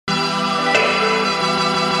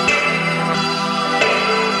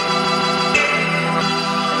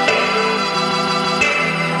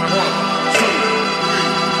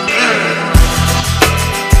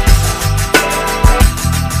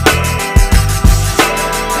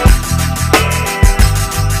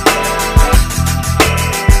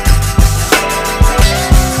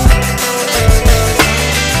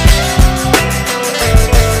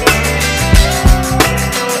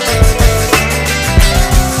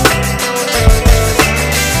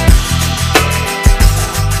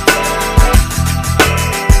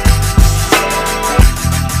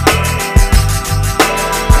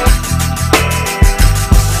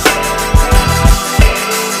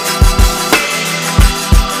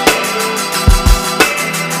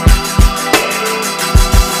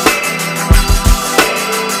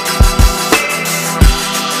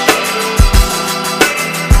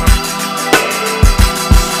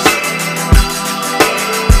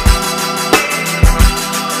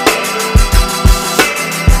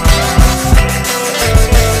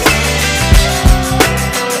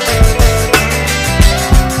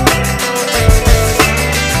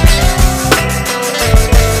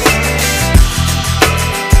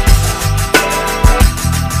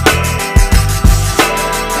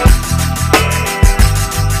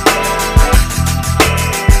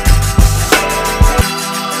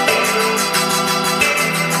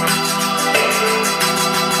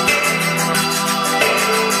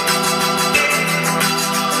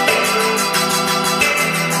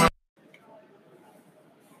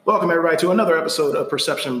to another episode of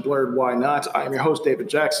Perception Blurred, Why Not? I am your host, David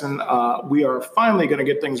Jackson. We are finally going to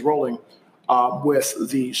get things rolling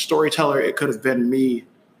with the Storyteller, It Could Have Been Me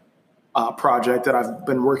project that I've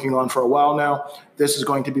been working on for a while now. This is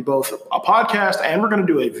going to be both a podcast and we're going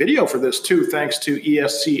to do a video for this too, thanks to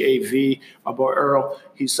ESC AV, my boy Earl.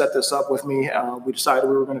 He set this up with me. We decided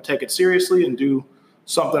we were going to take it seriously and do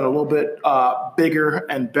something a little bit bigger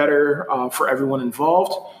and better for everyone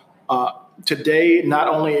involved. Today, not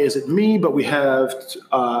only is it me, but we have,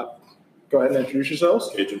 go ahead and introduce yourselves.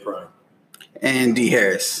 Cajun Prime. And D.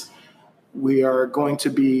 Harris. We are going to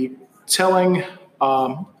be telling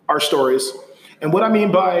our stories. And what I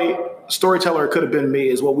mean by Storyteller It Could Have Been Me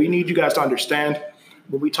is what we need you guys to understand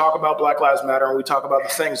when we talk about Black Lives Matter and we talk about the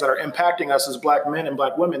things that are impacting us as Black men and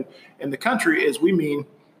Black women in the country is we mean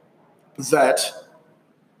that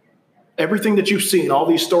everything that you've seen, all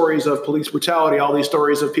these stories of police brutality, all these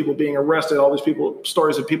stories of people being arrested, all these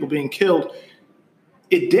stories of people being killed,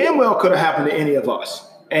 it damn well could have happened to any of us.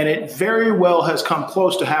 And it very well has come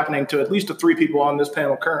close to happening to at least the three people on this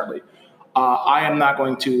panel currently. I am not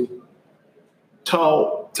going to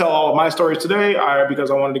tell all of my stories today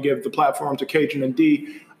because I wanted to give the platform to Cajun and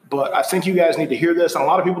D. But I think you guys need to hear this. And a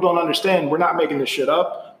lot of people don't understand. We're not making this shit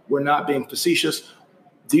up. We're not being facetious.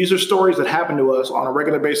 These are stories that happen to us on a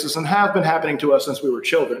regular basis and have been happening to us since we were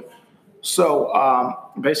children. So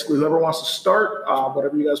basically, whoever wants to start,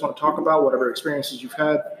 whatever you guys want to talk about, whatever experiences you've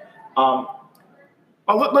had.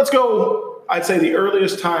 Let's go, I'd say the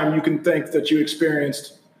earliest time you can think that you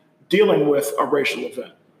experienced dealing with a racial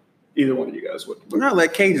event. Either one of you guys would. I'm going to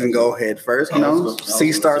let Cajun go ahead first.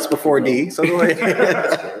 C starts before D, so go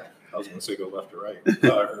ahead. I was going to say go left or right.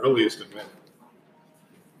 Earliest event.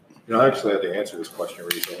 I actually had to answer this question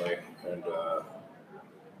recently, and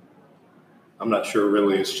I'm not sure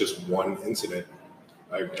really it's just one incident.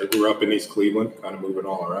 I grew up in East Cleveland, kind of moving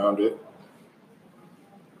all around it.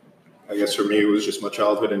 I guess for me, it was just my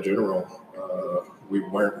childhood in general. We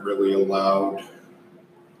weren't really allowed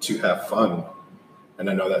to have fun. And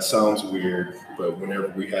I know that sounds weird, but whenever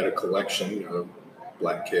we had a collection of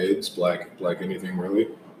Black kids, black anything really,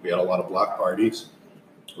 we had a lot of block parties.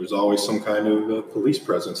 There's always some kind of police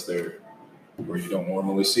presence there where you don't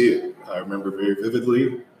normally see it. I remember very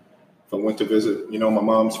vividly, if I went to visit, my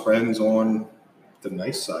mom's friends on the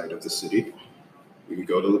nice side of the city, we could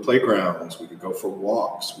go to the playgrounds, we could go for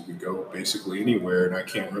walks, we could go basically anywhere. And I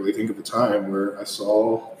can't really think of a time where I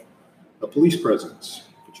saw a police presence.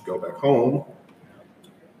 But you go back home,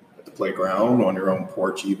 at the playground, on your own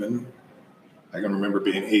porch even. I can remember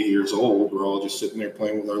being 8 years old. We're all just sitting there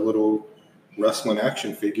playing with our little wrestling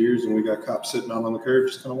action figures, and we got cops sitting out on the curb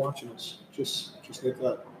just kind of watching us, just like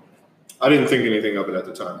that. I didn't think anything of it at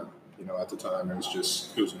the time. At the time, it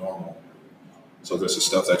was normal. So this is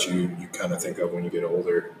stuff that you kind of think of when you get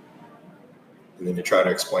older, and then you try to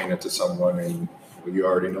explain it to someone, and you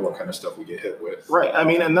already know what kind of stuff we get hit with. Right. I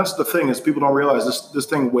mean, and that's the thing is people don't realize this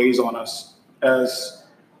thing weighs on us as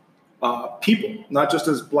people, not just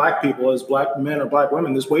as Black people, as Black men or Black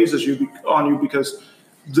women. This weighs on you because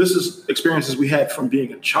this is experiences we had from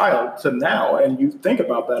being a child to now, and you think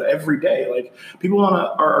about that every day. Like people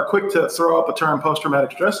are quick to throw up a term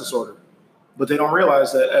post-traumatic stress disorder, but they don't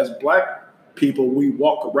realize that as Black people, we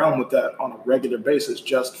walk around with that on a regular basis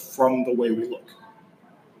just from the way we look.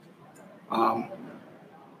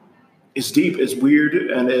 It's deep, it's weird,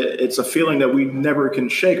 and it's a feeling that we never can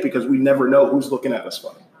shake because we never know who's looking at us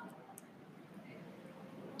funny.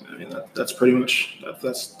 I mean, that's pretty much,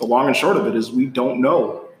 that's the long and short of it is we don't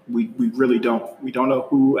know. We really don't. We don't know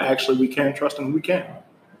who actually we can trust and who we can't.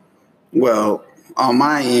 Well, on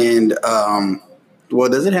my end,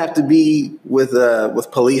 does it have to be with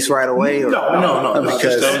police right away? Or? No.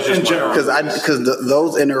 Because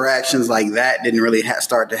those interactions like that didn't really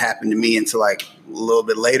start to happen to me until like a little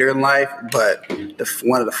bit later in life. But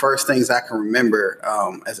one of the first things I can remember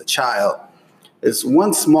as a child is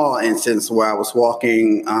one small instance where I was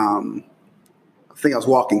walking. I think I was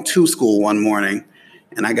walking to school one morning,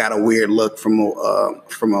 and I got a weird look from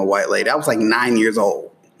a white lady. I was like 9 years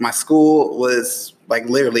old. My school was like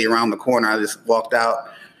literally around the corner. I just walked out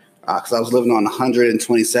because I was living on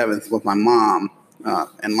 127th with my mom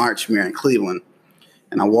in Larchmere in Cleveland.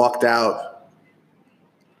 And I walked out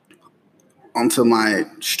onto my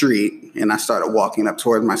street and I started walking up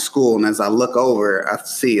towards my school. And as I look over, I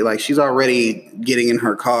see like she's already getting in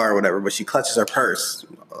her car or whatever, but she clutches her purse,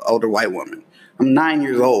 older white woman. I'm 9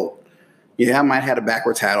 years old. Yeah, I might have had a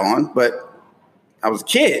backwards hat on, but I was a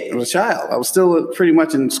kid. I was a child. I was still pretty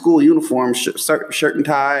much in school uniform, shirt and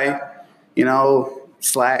tie,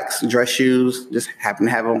 slacks, dress shoes. Just happened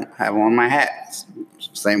to have on my hat.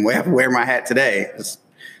 Same way I wear my hat today. It's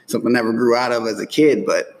something I never grew out of as a kid,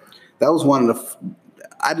 but that was one of the,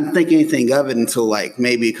 I didn't think anything of it until like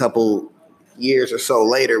maybe a couple years or so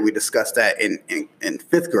later. We discussed that in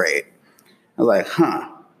fifth grade. I was like, huh.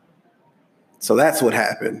 So that's what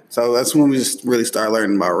happened. So that's when we just really started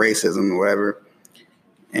learning about racism or whatever.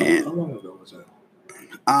 And how long ago was that?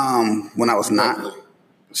 When I was not,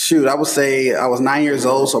 shoot, I would say I was 9 years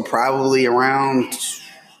old, so probably around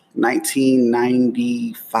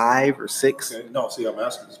 1995 or 6. Okay. No, see, I'm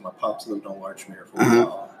asking because my pops lived on Larchmere for a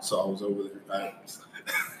while, so I was over there.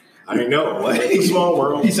 I didn't know. Like, small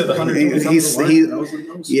world. He said 100.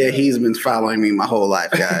 He's been following me my whole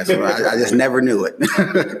life, guys. So I just never knew it.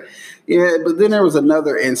 Yeah, but then there was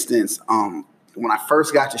another instance. When I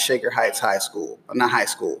first got to Shaker Heights High School, not high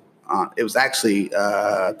school. It was actually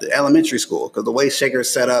the elementary school, because the way Shaker is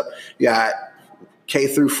set up, you got K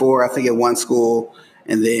through 4, I think, at one school.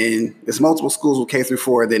 And then there's multiple schools with K through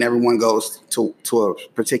 4. Then everyone goes to a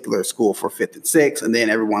particular school for 5th and 6th, and then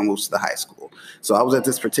everyone moves to the high school. So I was at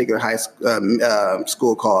this particular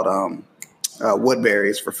school called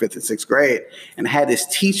Woodbury's for 5th and 6th grade, and I had this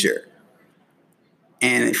teacher.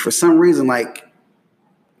 And for some reason, like,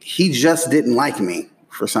 he just didn't like me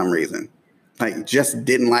for some reason. Like, just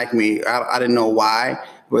didn't like me. I didn't know why,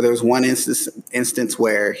 but there was one instance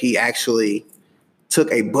where he actually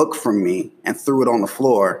took a book from me and threw it on the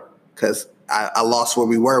floor because I lost where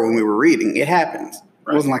we were when we were reading. It happens.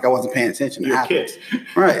 Right. It wasn't like I wasn't paying attention. You're a kid.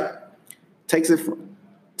 Right.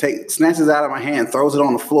 Snatches it out of my hand, throws it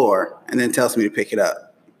on the floor, and then tells me to pick it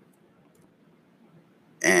up.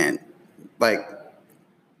 And like,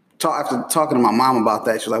 after talking to my mom about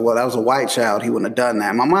that, she was like, well, that was a white child. He wouldn't have done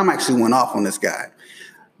that. My mom actually went off on this guy.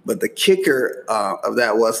 But the kicker of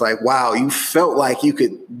that was like, wow, you felt like you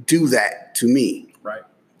could do that to me. Right.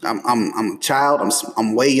 I'm a child.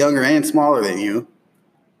 I'm way younger and smaller than you.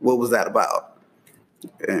 What was that about?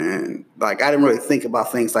 And like, I didn't really think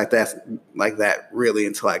about things like that really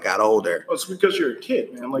until I got older. Well, it's because you're a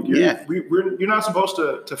kid, man. Like, you're not supposed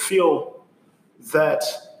to feel that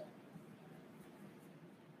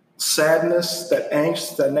sadness, that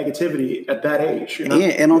angst, that negativity at that age. You know? Yeah,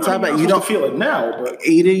 and on top of that, you don't feel it now, but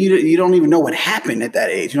you don't even know what happened at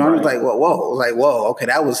that age. You know, right. I was like, whoa, okay,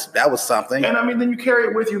 that was something. And I mean, then you carry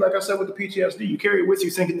it with you, like I said, with the PTSD, you carry it with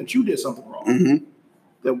you thinking that you did something wrong. Mm-hmm.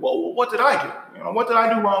 That, well, what did I do? You know, what did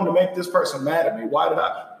I do wrong to make this person mad at me?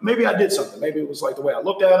 Maybe I did something. Maybe it was like the way I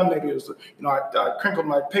looked at him. Maybe it was, I crinkled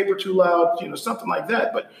my paper too loud, something like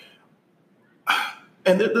that. But,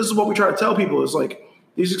 and this is what we try to tell people is like,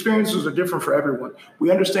 these experiences are different for everyone.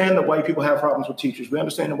 We understand that white people have problems with teachers. We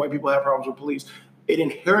understand that white people have problems with police. It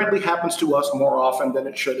inherently happens to us more often than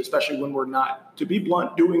it should, especially when we're not, to be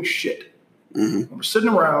blunt, doing shit. Mm-hmm. When we're sitting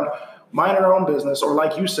around, minding our own business, or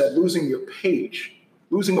like you said, losing your page,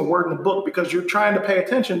 losing a word in the book because you're trying to pay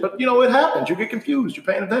attention. But, it happens. You get confused. You're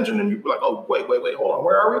paying attention, and you're like, oh, wait, hold on.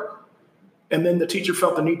 Where are we? And then the teacher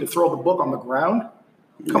felt the need to throw the book on the ground.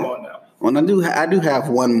 Come on now. Well, I do have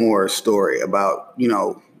one more story about,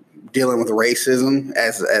 dealing with racism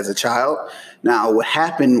as a child. Now, what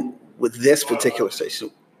happened with this particular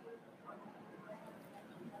station?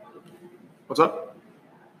 What's up?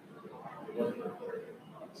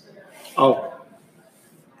 Oh.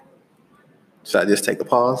 Should I just take a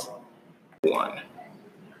pause? One.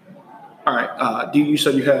 All right. You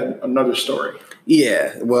said you had another story.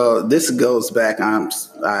 Yeah. Well, this goes back. I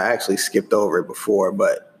actually skipped over it before,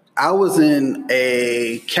 but I was in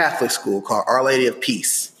a Catholic school called Our Lady of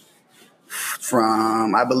Peace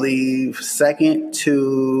from, I believe, 2nd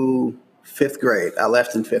to 5th grade. I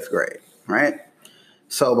left in 5th grade, right?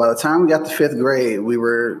 So by the time we got to 5th grade, we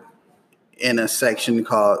were in a section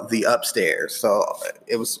called the upstairs. So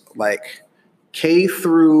it was like K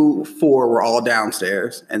through 4 were all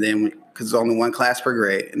downstairs, and then because there's only one class per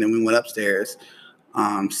grade, and then we went upstairs.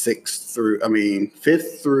 5th through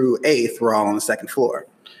 8th were all on the 2nd floor.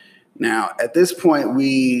 Now, at this point,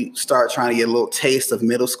 we start trying to get a little taste of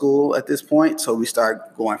middle school at this point. So we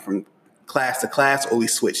start going from class to class, or we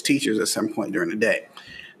switch teachers at some point during the day.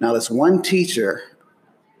 Now, this one teacher,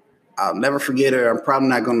 I'll never forget her. I'm probably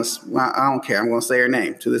not going to, I don't care. I'm going to say her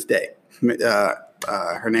name to this day.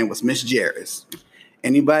 Her name was Miss Jarris.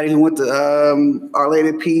 Anybody who went to Our Lady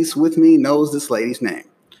of Peace with me knows this lady's name.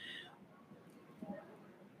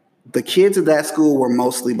 The kids at that school were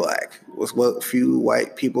mostly black. Was what a few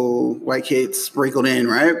white kids sprinkled in,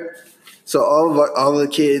 right? So all of the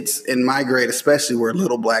kids in my grade, especially, were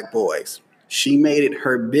little black boys. She made it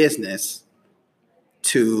her business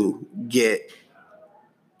to get.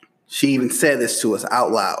 She even said this to us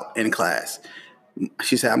out loud in class.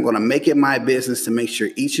 She said, "I'm going to make it my business to make sure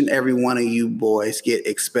each and every one of you boys get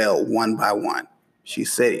expelled one by one." She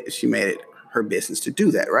said she made it her business to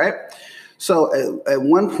do that, right? So at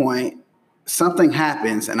one point, something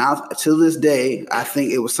happens, and to this day, I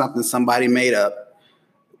think it was something somebody made up.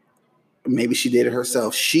 Maybe she did it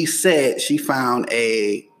herself. She said she found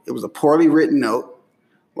it was a poorly written note,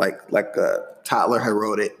 like a toddler had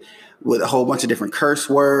wrote it, with a whole bunch of different curse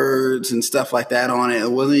words and stuff like that on it.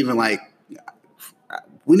 It wasn't even like,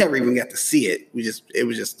 we never even got to see it. It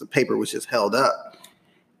was just the paper was just held up.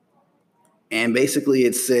 And basically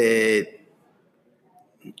it said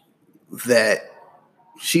that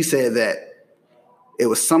she said that it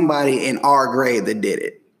was somebody in our grade that did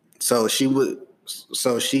it. So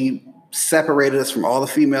she separated us from all the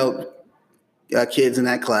female kids in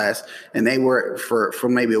that class, and they were for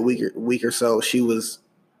maybe a week or so. She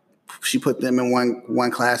put them in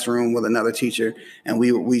one classroom with another teacher, and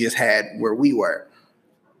we just had where we were,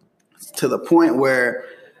 to the point where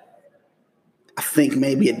I think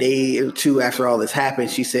maybe a day or two after all this happened,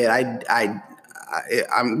 she said,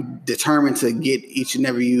 I'm determined to get each and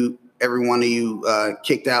every one of you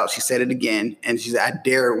kicked out. She said it again, and she said, I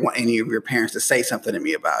dare any of your parents to say something to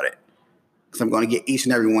me about it, because I'm going to get each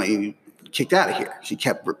and every one of you kicked out of here. She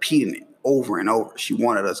kept repeating it over and over. She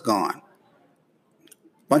wanted us gone.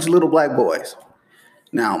 Bunch of little black boys.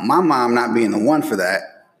 Now, my mom not being the one for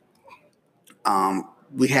that,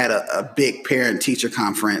 we had a big parent-teacher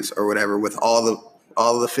conference or whatever with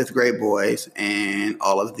all the fifth grade boys and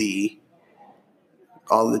all of the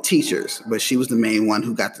teachers, but she was the main one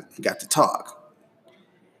who got to talk.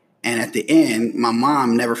 And at the end, my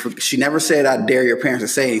mom never said, I dare your parents to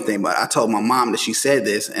say anything, but I told my mom that she said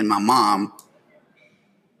this, and my mom,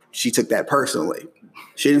 she took that personally.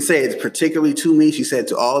 She didn't say it particularly to me. She said it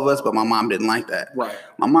to all of us, but my mom didn't like that. Right.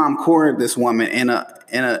 My mom cornered this woman in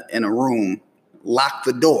a room, locked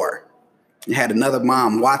the door, and had another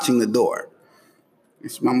mom watching the door.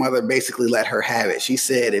 My mother basically let her have it. She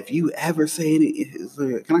said, if you ever say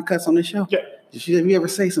anything, can I cuss on this show? Yeah. She said, if you ever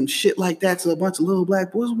say some shit like that to a bunch of little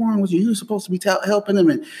black boys, what's wrong with you? You're supposed to be helping them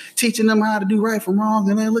and teaching them how to do right from wrong.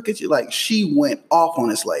 And then look at you. Like, she went off on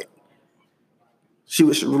this lady. She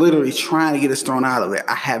was literally trying to get us thrown out of it.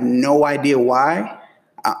 I have no idea why.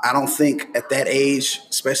 I don't think at that age,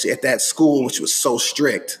 especially at that school, which was so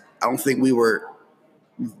strict, I don't think we were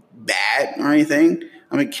bad or anything.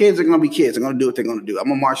 I mean, kids are going to be kids. They're going to do what they're going to do. I'm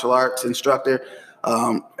a martial arts instructor.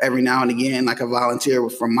 Every now and again, like I volunteer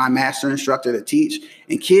from my master instructor to teach,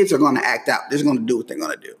 and kids are going to act out. They're just going to do what they're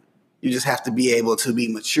going to do. You just have to be able to be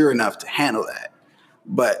mature enough to handle that.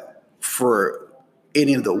 But for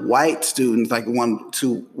any of the white students, like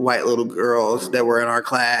 1-2 white little girls that were in our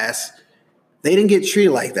class, they didn't get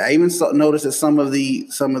treated like that. I even noticed that some of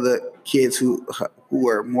the kids who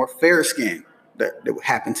were more fair skinned that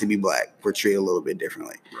happened to be black were treated a little bit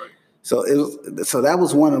differently. Right. So that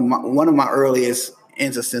was one of my earliest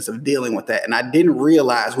instances of dealing with that, and I didn't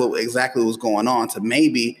realize what exactly was going on until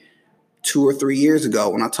maybe 2 or 3 years ago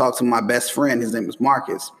when I talked to my best friend. His name was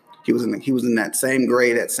Marcus. He was in that same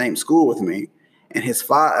grade, that same school with me. And his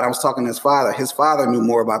father, and I was talking to his father. His father knew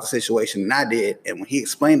more about the situation than I did, and when he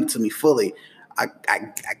explained it to me fully, I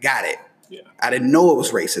got it. Yeah. I didn't know it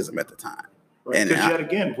was racism at the time. Right. Because yet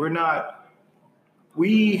again,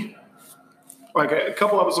 like a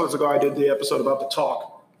couple episodes ago, I did the episode about the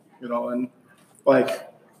talk, and like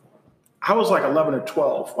I was like 11 or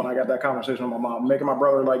 12 when I got that conversation with my mom, making my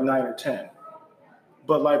brother like 9 or 10.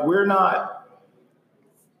 But like we're not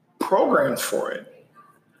programmed for it.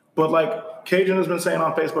 But like Cajun has been saying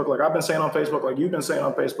on Facebook, like I've been saying on Facebook, like you've been saying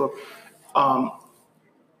on Facebook,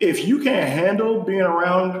 if you can't handle being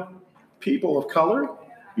around people of color,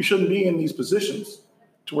 you shouldn't be in these positions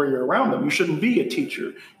to where you're around them. You shouldn't be a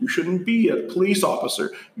teacher. You shouldn't be a police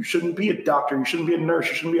officer. You shouldn't be a doctor. You shouldn't be a nurse.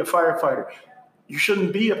 You shouldn't be a firefighter. You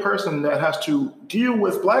shouldn't be a person that has to deal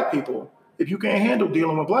with black people if you can't handle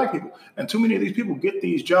dealing with black people. And too many of these people get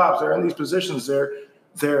these jobs. They're in these positions.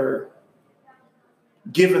 They're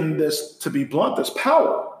given this, to be blunt, this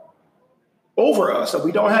power over us that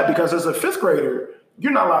we don't have, because as a fifth grader,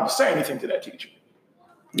 you're not allowed to say anything to that teacher.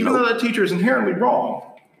 Even though that teacher is inherently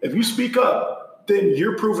wrong, if you speak up, then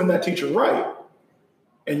you're proving that teacher right.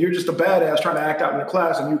 And you're just a badass trying to act out in the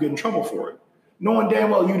class and you get in trouble for it, knowing damn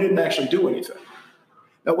well you didn't actually do anything.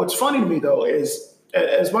 Now, what's funny to me, though, is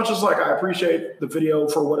as much as like I appreciate the video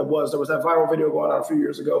for what it was, there was that viral video going out a few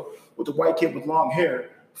years ago with the white kid with long hair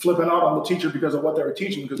flipping out on the teacher because of what they were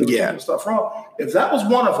teaching, because they were teaching stuff wrong. If that was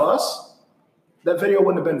one of us, that video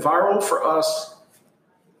wouldn't have been viral for us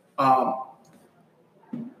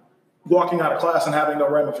walking out of class and having no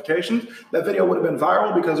ramifications. That video would have been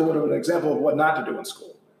viral because it would have been an example of what not to do in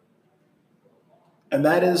school. And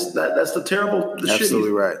that's the terrible,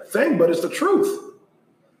 absolutely right thing, but it's the truth.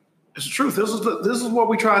 It's the truth. This is what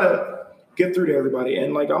we try to get through to everybody.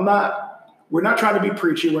 And like, we're not trying to be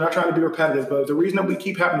preachy. We're not trying to be repetitive. But the reason that we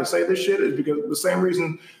keep having to say this shit is because the same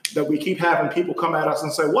reason that we keep having people come at us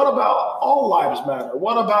and say, what about all lives matter?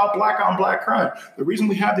 What about black on black crime? The reason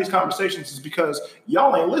we have these conversations is because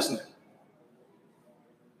y'all ain't listening.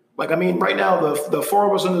 Like, I mean, right now, the four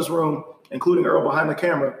of us in this room, including Earl behind the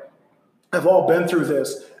camera, have all been through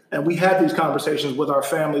this. And we have these conversations with our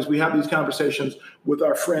families. We have these conversations with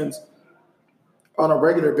our friends on a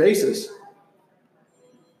regular basis.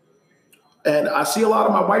 And I see a lot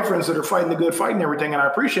of my white friends that are fighting the good fight and everything, and I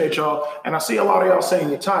appreciate y'all. And I see a lot of y'all saying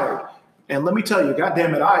you're tired. And let me tell you,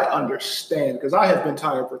 goddamn it, I understand, because I have been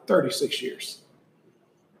tired for 36 years.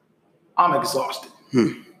 I'm exhausted.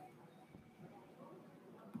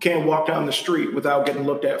 Can't walk down the street without getting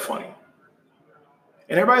looked at funny.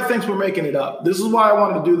 And everybody thinks we're making it up. This is why I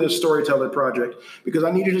wanted to do this Storyteller project, because I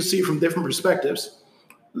needed to see from different perspectives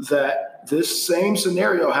that this same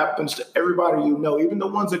scenario happens to everybody you know, even the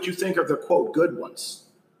ones that you think are the, quote, good ones.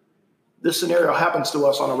 This scenario happens to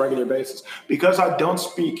us on a regular basis. Because I don't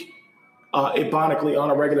speak ibonically on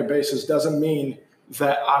a regular basis doesn't mean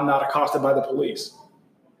that I'm not accosted by the police.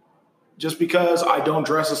 Just because I don't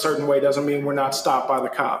dress a certain way doesn't mean we're not stopped by the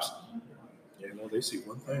cops. Yeah, no, they see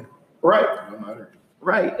one thing. Right. No matter.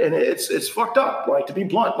 Right. And it's fucked up. Like, to be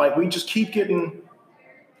blunt, like, we just keep getting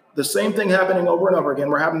the same thing happening over and over again.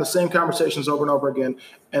 We're having the same conversations over and over again.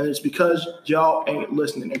 And it's because y'all ain't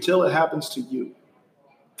listening. Until it happens to you,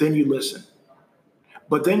 then you listen.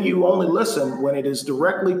 But then you only listen when it is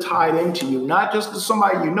directly tied into you, not just to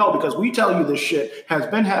somebody you know, because we tell you this shit has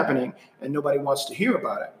been happening and nobody wants to hear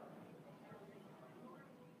about it.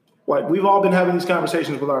 Like, we've all been having these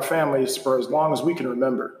conversations with our families for as long as we can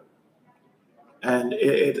remember. And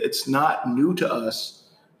it's not new to us.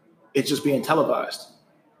 It's just being televised.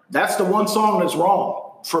 That's the one song that's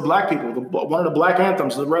wrong for black people. One of the black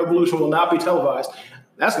anthems, The Revolution Will Not Be Televised.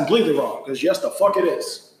 That's completely wrong, because yes, the fuck it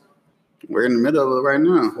is. We're in the middle of it right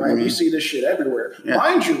now. Right? We see this shit everywhere. Yeah.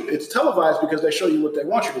 Mind you, it's televised because they show you what they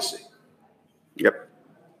want you to see. Yep.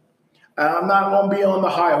 I'm not going to be on the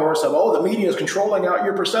high horse of, the media is controlling out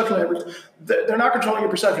your perception of everything. They're not controlling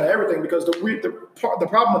your perception of everything, because the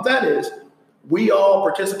problem with that is we all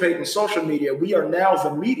participate in social media. We are now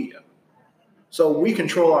the media. So we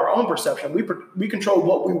control our own perception. We control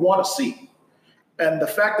what we want to see. And the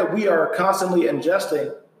fact that we are constantly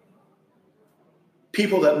ingesting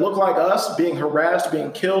people that look like us being harassed,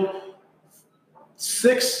 being killed,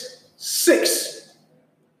 six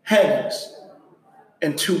hangings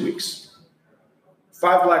in 2 weeks.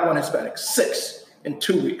 5 black, 1 Hispanic. 6 in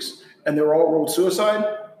 2 weeks. And they were all ruled suicide?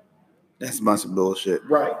 That's a bunch of bullshit.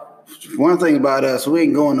 Right. One thing about us, we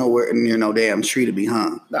ain't going nowhere near no damn tree to be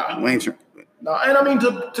hung. Nah. We ain't. No, and I mean,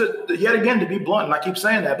 to yet again, to be blunt, and I keep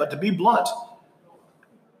saying that, but to be blunt,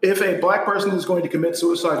 if a black person is going to commit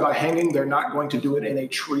suicide by hanging, they're not going to do it in a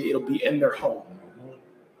tree. It'll be in their home.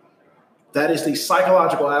 That is the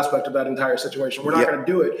psychological aspect of that entire situation. We're not going to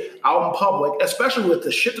do it out in public, especially with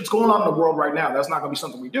the shit that's going on in the world right now. That's not going to be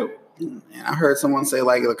something we do. And I heard someone say,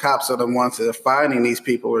 like, the cops are the ones that are finding these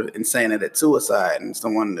people and saying that it's suicide. And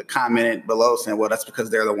someone commented below saying, well, that's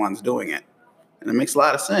because they're the ones doing it. And it makes a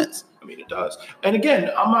lot of sense. I mean, it does. And again,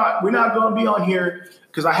 we're not going to be on here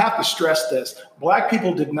because I have to stress this. Black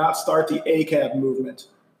people did not start the ACAB movement.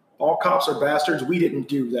 All cops are bastards. We didn't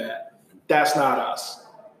do that. That's not us.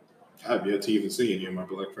 I have yet to even see any of my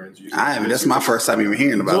black friends use it. That's my first time even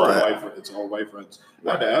hearing about that. It's all white friends.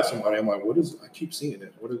 I had to ask somebody. I'm like, what is? I keep seeing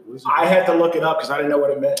it. What is it? I had to look it up because I didn't know what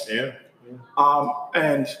it meant. Yeah.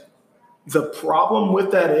 And the problem with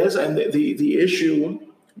that is, and the issue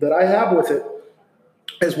that I have with it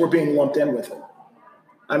is we're being lumped in with it.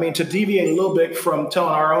 I mean, to deviate a little bit from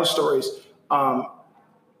telling our own stories,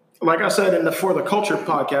 like I said in the For the Culture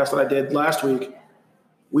podcast that I did last week,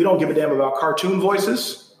 we don't give a damn about cartoon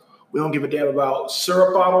voices. We don't give a damn about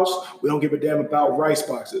syrup bottles. We don't give a damn about rice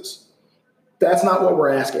boxes. That's not what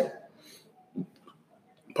we're asking.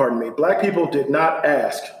 Pardon me. Black people did not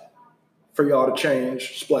ask for y'all to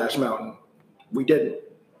change Splash Mountain. We didn't.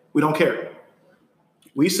 We don't care.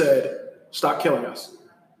 We said, stop killing us.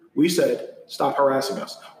 We said, stop harassing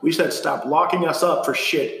us. We said, stop locking us up for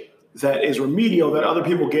shit that is remedial that other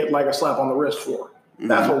people get like a slap on the wrist for. Mm-hmm.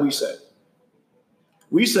 That's what we said.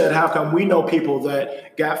 We said, how come we know people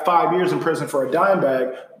that got 5 years in prison for a dime bag,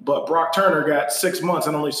 but Brock Turner got 6 months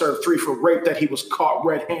and only served 3 for rape that he was caught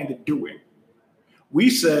red-handed doing? We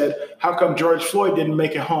said, how come George Floyd didn't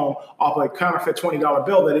make it home off a counterfeit $20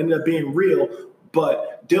 bill that ended up being real,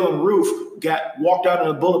 but Dylan Roof got walked out in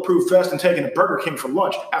a bulletproof vest and taken to Burger King for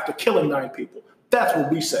lunch after killing 9 people? That's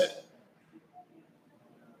what we said.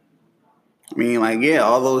 I mean, like, yeah,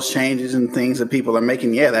 all those changes and things that people are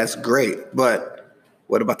making, yeah, that's great. But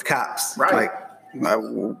what about the cops? Right.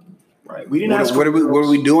 Right. We didn't ask what are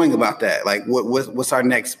we doing about that? Like, what's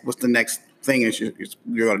the next thing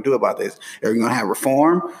you're going to do about this? Are you going to have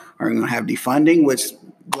reform? Are you going to have defunding? Which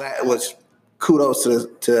kudos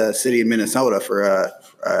to the city of Minnesota for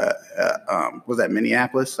was that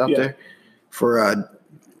Minneapolis up there for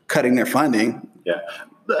cutting their funding. Yeah,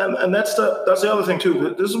 and that's the other thing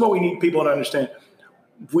too. This is what we need people to understand.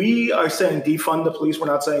 We are saying defund the police. We're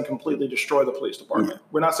not saying completely destroy the police department.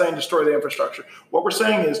 We're not saying destroy the infrastructure. What we're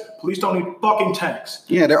saying is police don't need fucking tanks.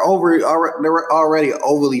 Yeah, they're already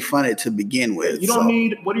overly funded to begin with. You don't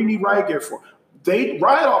need. What do you need riot gear for? Riot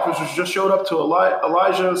officers just showed up to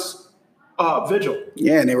Elijah's vigil.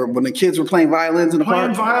 Yeah, and when the kids were playing violins in the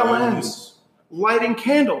park. Playing violins, lighting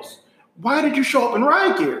candles. Why did you show up in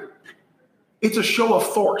riot gear? It's a show of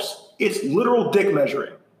force. It's literal dick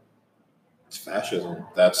measuring. It's fascism.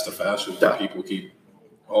 That's the fascism that people keep,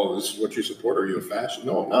 this is what you support. Are you a fascist?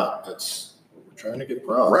 No, I'm not. That's what we're trying to get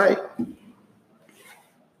across. Right.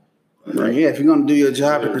 Right. Yeah, if you're going to do your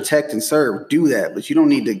job to protect and serve, do that. But you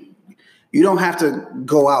don't have to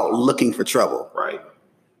go out looking for trouble. Right.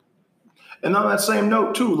 And on that same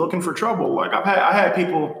note, too, looking for trouble. Like I had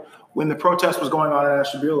people, when the protest was going on in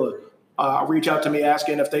Ashtabula, reach out to me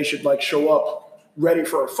asking if they should show up ready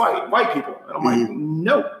for a fight, white people. And I'm like,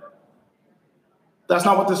 no. That's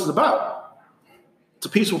not what this is about. It's a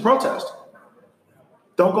peaceful protest.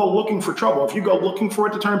 Don't go looking for trouble. If you go looking for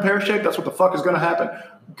it to turn pear-shaped, that's what the fuck is going to happen.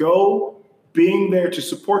 Go being there to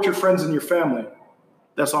support your friends and your family.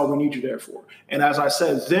 That's all we need you there for. And as I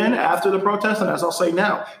said then after the protest, and as I'll say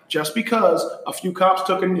now, just because a few cops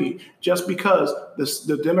took a knee, just because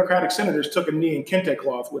the Democratic senators took a knee in kente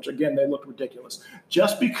cloth, which again, they looked ridiculous,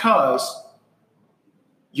 just because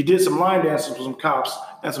you did some line dances with some cops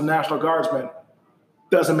and some National Guardsmen,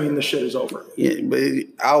 doesn't mean the shit is over. Yeah, but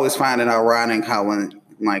I always find it ironic how when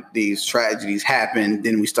these tragedies happen,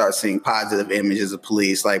 then we start seeing positive images of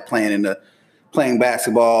police playing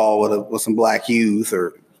basketball with some black youth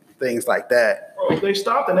or things like that. Bro, they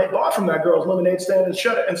stopped and they bought from that girl's lemonade stand and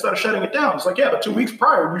shut it instead of shutting it down. It's like, yeah, but 2 weeks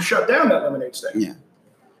prior, you shut down that lemonade stand. Yeah.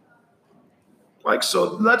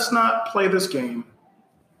 So let's not play this game.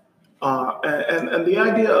 And the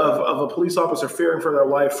idea of a police officer fearing for their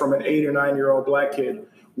life from an 8 or 9 year old black kid,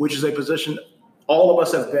 which is a position all of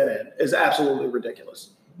us have been in, is absolutely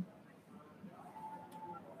ridiculous.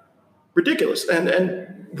 Ridiculous.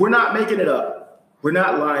 And we're not making it up. We're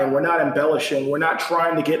not lying. We're not embellishing. We're not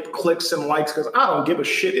trying to get clicks and likes because I don't give a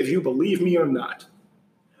shit if you believe me or not.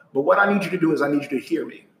 But what I need you to do is I need you to hear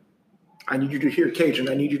me. I need you to hear Cajun.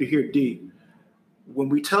 I need you to hear D. When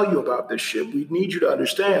we tell you about this shit, we need you to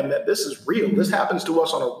understand that this is real. This happens to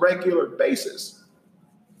us on a regular basis.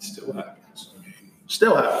 It still happens.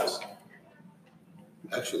 Still happens.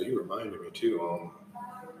 Actually, you reminded me too.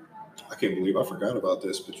 I can't believe I forgot about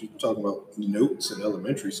this, but you were talking about notes in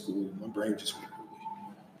elementary school. My brain just went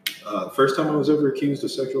really. The first time I was ever accused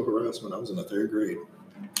of sexual harassment, I was in the 3rd grade.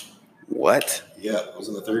 What? Yeah, I was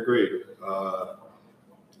in the 3rd grade.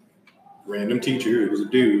 Random teacher, it was a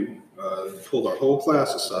dude, pulled our whole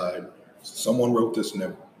class aside. Someone wrote this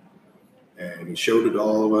note, and he showed it to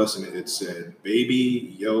all of us, and it said,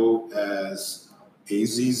 "Baby yo as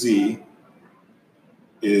AZZ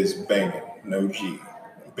is banging, no G."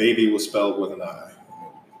 Baby was spelled with an I,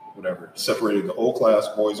 whatever. Separated the whole class,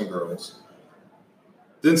 boys and girls.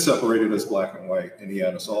 Then separated us black and white, and he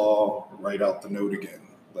had us all write out the note again,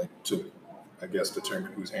 to, I guess,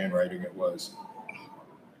 determine whose handwriting it was.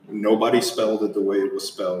 Nobody spelled it the way it was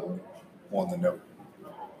spelled on the note.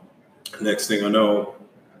 Next thing I know,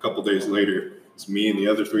 a couple days later, it's me and the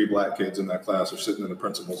other 3 black kids in that class are sitting in the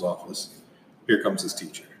principal's office. Here comes his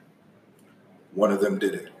teacher. One of them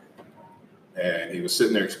did it. And he was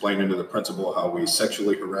sitting there explaining to the principal how we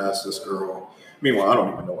sexually harassed this girl. Meanwhile, I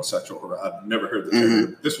don't even know what sexual harassment. I've never heard the term.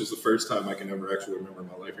 Mm-hmm. This was the first time I can ever actually remember in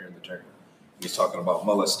my life hearing the term. He's talking about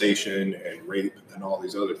molestation and rape and all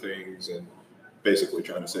these other things, and basically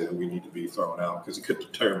trying to say that we need to be thrown out because he could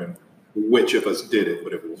determine which of us did it,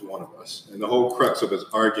 but if it was one of us. And the whole crux of his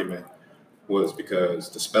argument was because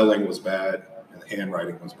the spelling was bad and the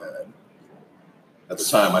handwriting was bad. At the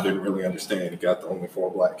time, I didn't really understand. He got the only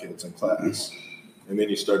 4 black kids in class. And then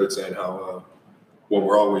he started saying how,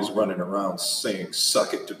 we're always running around saying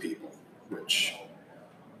suck it to people, which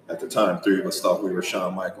at the time, 3 of us thought we were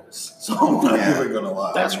Shawn Michaels. So I'm not even going to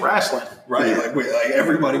lie. That's wrestling. Right. Yeah.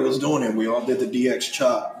 Everybody was doing it. We all did the DX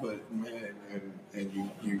chop. But, man,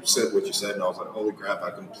 and you said what you said, and I was like, holy crap,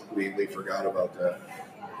 I completely forgot about that.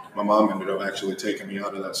 My mom ended up actually taking me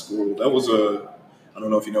out of that school. That was I don't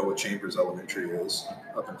know if you know what Chambers Elementary is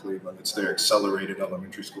up in Cleveland. It's their accelerated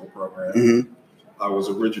elementary school program. Mm-hmm. I was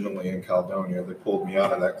originally in Caledonia. They pulled me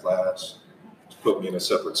out of that class to put me in a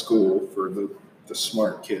separate school for the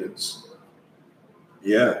smart kids.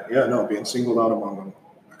 No, being singled out among them.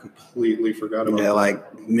 I completely forgot about that.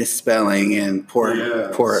 Like misspelling and poor.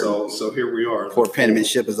 So here we are. Poor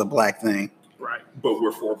penmanship is a black thing. Right. But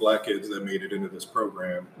we're 4 black kids that made it into this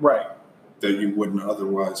program. Right. That you wouldn't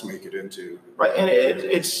otherwise make it into. Right. And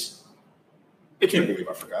it's I can't believe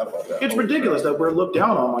I forgot about that. It's ridiculous that we're looked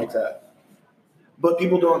down on like that. But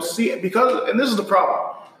people don't see it because, and this is the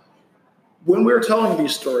problem. When we're telling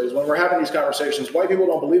these stories, when we're having these conversations, white people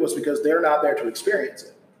don't believe us because they're not there to experience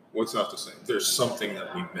it. What's not to say? There's something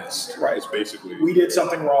that we missed. Right. It's basically. We did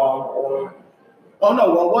something wrong or, oh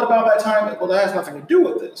no, well, what about that time? Well, that has nothing to do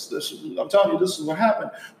with this. I'm telling you, this is what happened.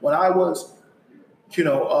 When I was,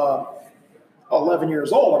 11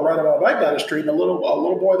 years old, I'm riding my bike down the street and a little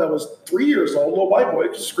boy that was 3 years old, a little white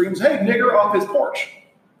boy, screams, "Hey, nigger," off his porch.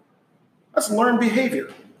 That's learned behavior.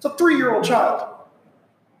 It's a 3-year-old child.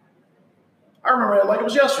 I remember it like it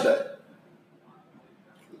was yesterday.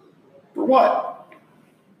 For what?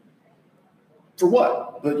 For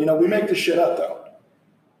what? But, we make this shit up, though.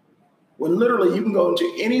 When literally you can go into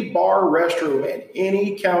any bar restroom in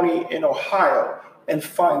any county in Ohio and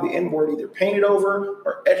find the N-word either painted over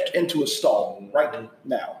or etched into a stall right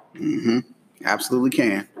now. Mm-hmm. Absolutely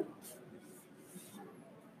can.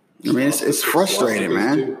 I mean, it's frustrating,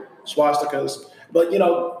 man. Swastikas. But,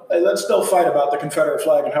 let's still fight about the Confederate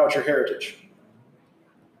flag and how it's your heritage.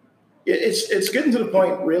 It's getting to the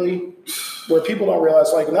point, really, where people don't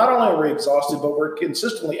realize, not only are we exhausted, but we're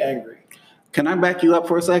consistently angry. Can I back you up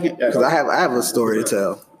for a second? Yeah, because I have a story to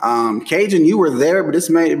tell. Cajun, you were there, but this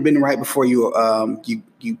may have been right before you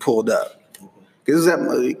pulled up.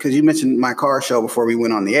 Because you mentioned my car show before we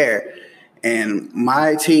went on the air, and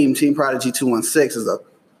my Team Prodigy 216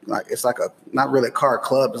 is not really a car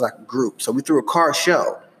club, it's like a group. So we threw a car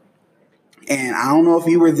show, and I don't know if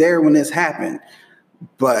you were there when this happened,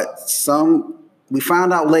 but we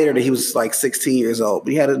found out later that he was 16 years old,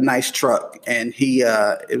 but he had a nice truck, and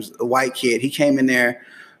it was a white kid. He came in there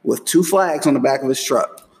with 2 flags on the back of his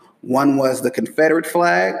truck. One was the Confederate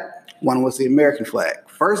flag, one was the American flag.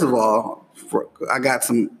 First of all, I got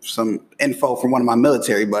some info from one of my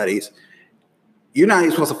military buddies. You're not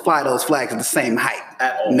even supposed to fly those flags at the same height.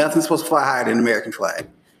 At all. Nothing's supposed to fly higher than the American flag.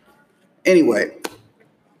 Anyway,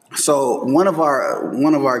 so one of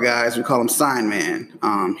our guys, we call him Sign Man.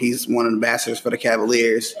 He's one of the ambassadors for the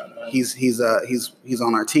Cavaliers. He's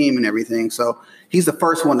on our team and everything. So he's the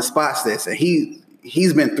first one to spot this, and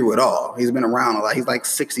he's been through it all. He's been around a lot. He's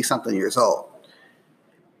 60-something years old,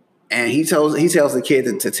 and he tells the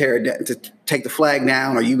kid to tear it down, to take the flag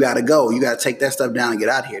down, or you got to go. You got to take that stuff down and get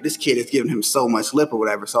out of here. This kid is giving him so much lip or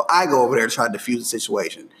whatever. So I go over there to try to defuse the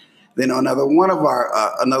situation. Then another one of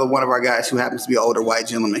our guys who happens to be an older white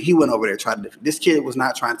gentleman, he went over there tried to. This kid was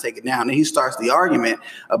not trying to take it down, and he starts the argument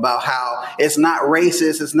about how it's not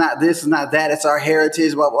racist, it's not this, it's not that, it's our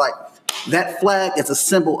heritage. But that flag is a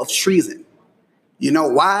symbol of treason. You know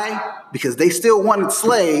why? Because they still wanted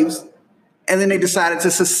slaves, and then they decided to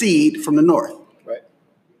secede from the North. Right.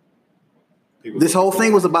 This whole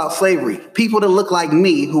thing was about slavery. People that look like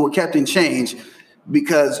me who were kept in chains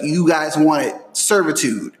because you guys wanted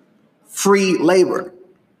servitude. Free labor.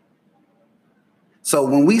 So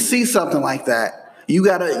when we see something like that, you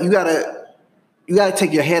gotta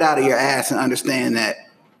take your head out of your ass and understand that,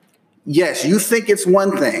 yes, you think it's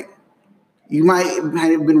one thing. You might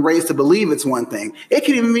have been raised to believe it's one thing. It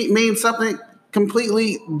can even mean something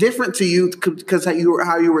completely different to you because how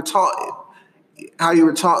you were taught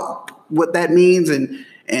what that means and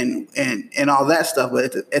all that stuff.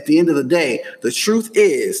 But at the end of the day, the truth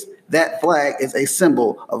is that flag is a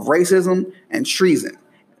symbol of racism and treason,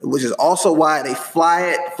 which is also why they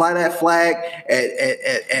fly that flag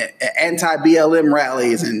at anti-BLM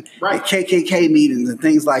rallies and KKK meetings and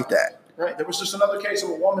things like that. Right. There was just another case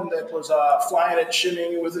of a woman that was flying it,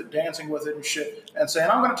 shimmying with it, dancing with it and shit, and saying,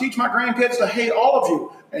 "I'm going to teach my grandkids to hate all of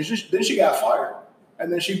you." And then she got fired.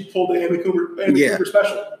 And then she pulled the Amy Cooper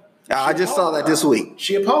special. I just saw that this week.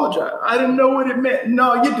 She apologized. I didn't know what it meant.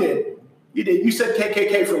 No, you did. You did. You said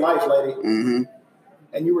KKK for life, lady. Mm-hmm.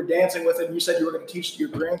 And you were dancing with it, and you said you were going to teach your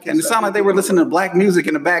grandkids. And it sounded like they were listening to black music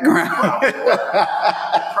in the background. They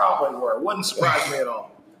probably were. It wouldn't surprise me at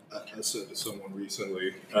all. I said to someone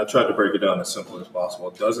recently, I tried to break it down as simple as possible.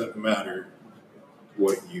 It doesn't matter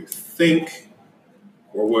what you think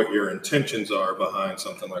or what your intentions are behind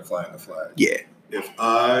something like flying the flag. Yeah. If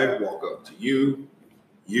I walk up to you,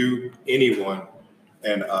 anyone,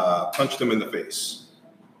 and punch them in the face,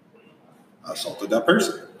 I assaulted that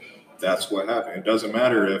person. That's what happened. It doesn't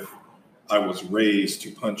matter if I was raised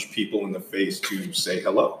to punch people in the face to say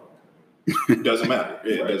hello. It doesn't matter.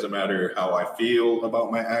 It doesn't matter how I feel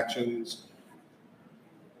about my actions.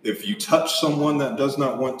 If you touch someone that does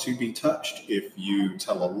not want to be touched, if you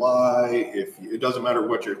tell a lie, it doesn't matter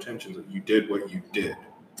what your intentions are. You did what you did.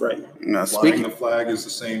 Right. Flying the flag is the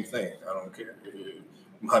same thing. I don't care.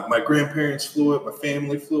 My grandparents flew it. My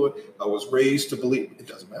family flew it. I was raised to believe. It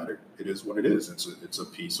doesn't matter. It is what it is. It's a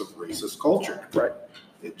piece of racist culture. Right.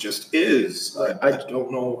 It just is. I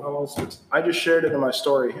don't know how else. I just shared it in my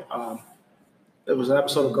story. It was an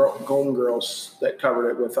episode of Golden Girls that covered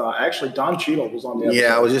it with actually Don Cheadle was on the episode.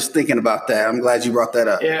 Yeah, I was just thinking about that. I'm glad you brought that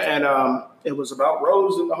up. Yeah, and it was about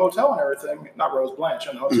Rose in the hotel and everything. Not Rose, Blanche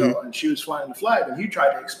in the hotel, and she was flying the flag, and he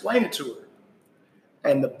tried to explain it to her.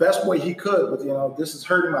 And the best way he could with, this is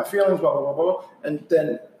hurting my feelings, blah, blah, blah, blah. And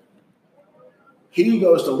then he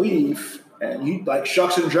goes to leave, and he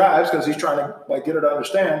shucks and drives because he's trying to get her to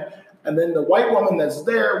understand. And then the white woman that's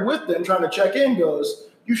there with them trying to check in goes,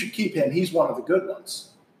 "You should keep him. He's one of the good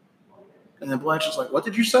ones." And then Blanche is like, "What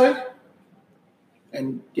did you say?"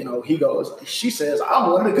 And, he goes, she says, "I'm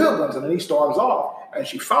one of the good ones." And then he storms off, and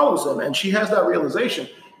she follows him, and she has that realization.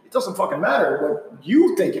 It doesn't fucking matter what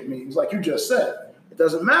you think it means, like you just said. It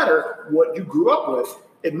doesn't matter what you grew up with.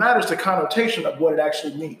 It matters the connotation of what it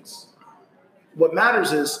actually means. What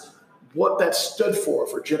matters is what that stood for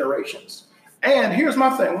generations. And here's my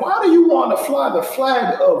thing. Why do you want to fly the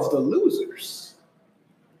flag of the losers?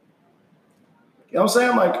 You know what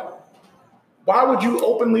I'm saying? Why would you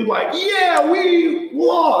openly yeah, we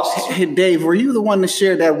lost? Hey, Dave, were you the one that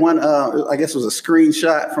shared that one, I guess it was a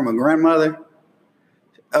screenshot from a grandmother?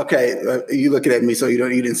 Okay, you looking at me, so you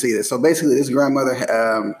didn't see this. So basically, this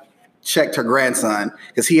grandmother checked her grandson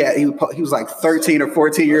because he was like 13 or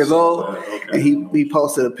 14 years old, and he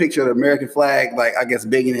posted a picture of the American flag, I guess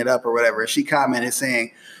bigging it up or whatever. And she commented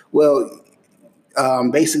saying, "Well,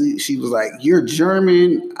 basically she was like, you're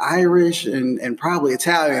German, Irish, and probably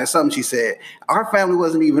Italian or something." She said, "Our family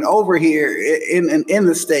wasn't even over here in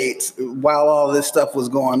the States while all this stuff was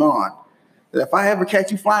going on. If I ever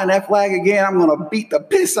catch you flying that flag again, I'm going to beat the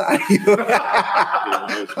piss out of you."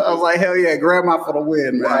 I was like, hell yeah, grandma for the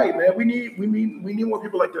win, man. Right, man. We need more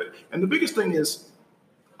people like that. And the biggest thing is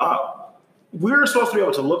we're supposed to be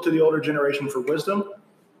able to look to the older generation for wisdom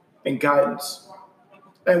and guidance.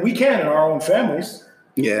 And we can in our own families.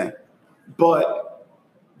 Yeah. But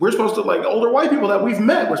we're supposed to, older white people that we've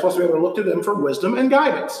met, we're supposed to be able to look to them for wisdom and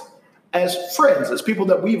guidance as friends, as people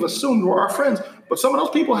that we've assumed were our friends. But some of those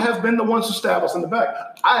people have been the ones who stabbed us in the back.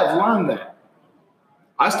 I have learned that.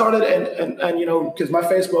 I started, and because my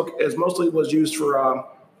Facebook was used for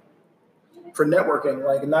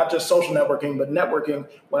networking, not just social networking, but networking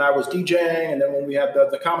when I was DJing, and then when we had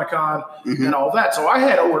the Comic-Con and all that. So I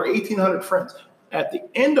had over 1,800 friends. At the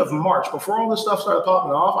end of March, before all this stuff started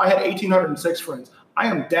popping off, I had 1,806 friends. I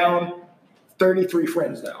am down 33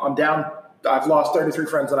 friends now. I've lost 33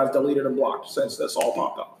 friends that I've deleted and blocked since this all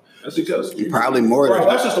popped off. That's because probably more than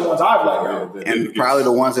that's just the ones I've let go. And probably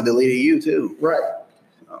the ones that deleted you too. Right.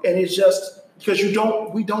 And it's just because we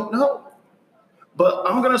don't know. But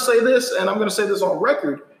I'm going to say this, and I'm going to say this on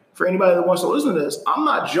record for anybody that wants to listen to this. I'm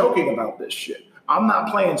not joking about this shit. I'm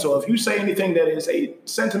not playing. So if you say anything that is a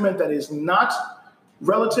sentiment that is not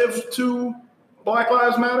relative to Black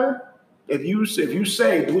Lives Matter, if you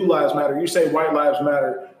say Blue Lives Matter, you say White Lives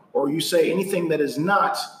Matter, or you say anything that is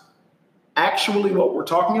not actually what we're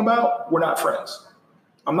talking about, we're not friends.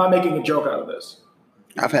 I'm not making a joke out of this.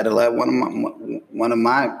 I've had to let one of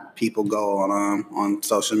my people go on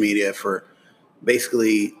social media for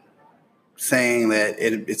basically saying that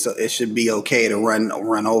it should be okay to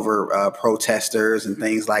run over protesters and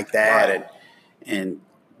things like that, right. and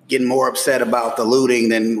getting more upset about the looting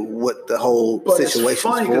than what the whole situation is for. It's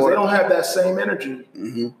funny because they don't have that same energy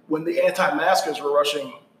when the anti-maskers were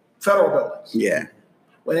rushing federal buildings. Yeah.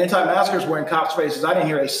 When anti-maskers were in cops' faces, I didn't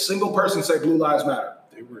hear a single person say Blue Lives Matter.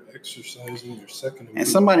 They were exercising their Second Amendment. And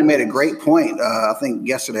somebody made a great point. I think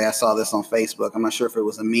yesterday I saw this on Facebook. I'm not sure if it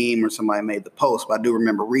was a meme or somebody made the post, but I do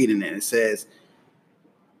remember reading it. It says,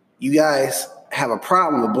 you guys have a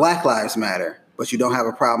problem with Black Lives Matter, but you don't have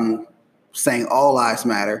a problem saying all lives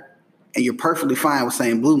matter, and you're perfectly fine with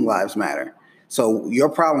saying Blue Lives Matter. So your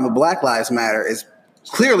problem with Black Lives Matter is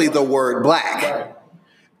clearly the word black. Right.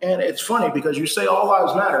 And it's funny because you say all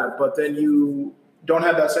lives matter, but then you don't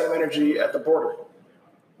have that same energy at the border.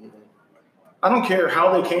 I don't care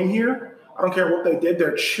how they came here. I don't care what they did.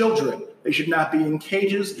 They're children. They should not be in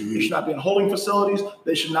cages. They should not be in holding facilities.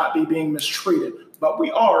 They should not be being mistreated. But we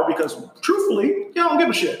are because, truthfully, y'all don't give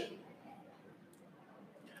a shit.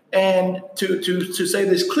 And to say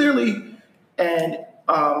this clearly and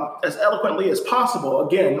as eloquently as possible,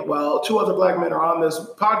 again, while two other black men are on this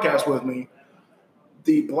podcast with me,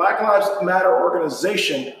 the Black Lives Matter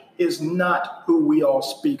organization is not who we all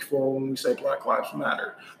speak for when we say Black Lives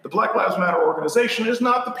Matter. The Black Lives Matter organization is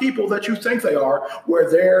not the people that you think they are, where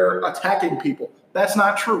they're attacking people. That's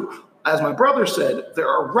not true. As my brother said, there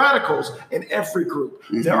are radicals in every group.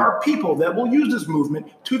 Mm-hmm. There are people that will use this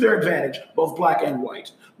movement to their advantage, both black and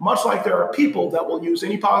white. Much like there are people that will use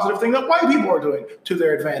any positive thing that white people are doing to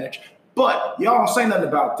their advantage. But y'all don't say nothing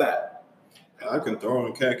about that. I can throw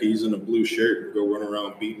on khakis and a blue shirt and go run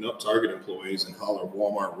around beating up Target employees and holler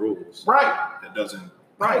Walmart rules. Right. That doesn't.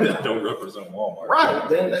 Right. That don't represent Walmart. Right.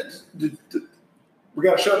 Then we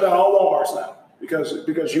got to shut down all Walmarts now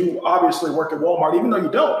because you obviously work at Walmart, even though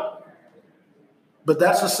you don't. But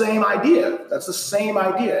that's the same idea. That's the same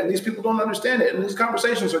idea, and these people don't understand it. And these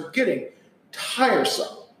conversations are getting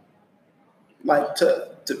tiresome. Like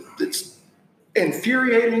it's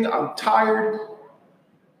infuriating. I'm tired.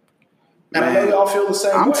 And I know y'all feel the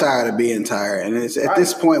same way. I'm tired of being tired. And it's, at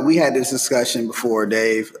this point, we had this discussion before,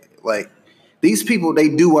 Dave. Like, these people, they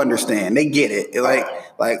do understand. They get it.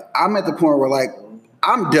 Like I'm at the point where, like,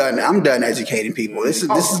 I'm done educating people. This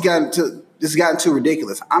has gotten too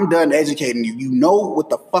ridiculous. I'm done educating you. You know what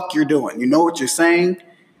the fuck you're doing. You know what you're saying.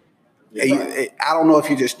 I don't know if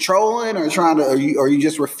you're just trolling or trying to, or you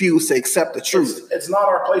just refuse to accept the truth. It's not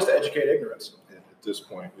our place to educate ignorance. At this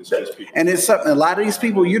point, it's just people. And it's something. A lot of these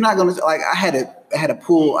people, you're not going to like. I had a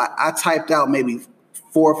pull. I typed out maybe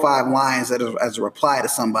 4 or 5 lines as a reply to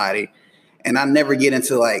somebody, and I never get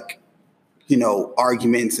into like,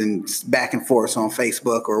 arguments and back and forth on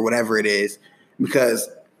Facebook or whatever it is, because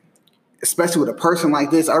especially with a person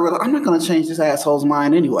like this, I'm not going to change this asshole's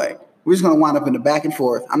mind anyway. We're just going to wind up in the back and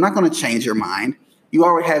forth. I'm not going to change your mind. You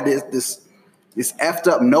already have this effed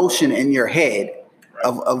up notion in your head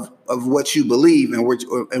of what you believe and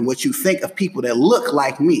what you think of people that look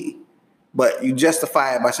like me, but you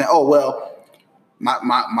justify it by saying, "Oh well,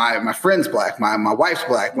 my friend's black, my wife's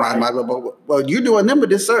black, well, you're doing them a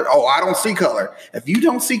disservice. Oh, I don't see color. If you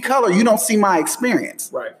don't see color, you don't see my experience,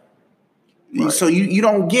 right? So you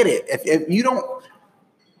don't get it. If you don't,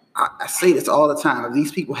 I say this all the time. If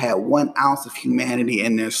these people had 1 ounce of humanity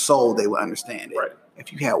in their soul, they would understand it. Right.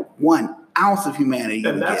 If you had 1 ounce of humanity,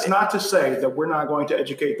 and that's not to say that we're not going to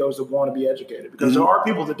educate those that want to be educated, because there are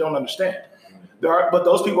people that don't understand. But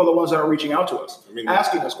those people are the ones that are reaching out to us,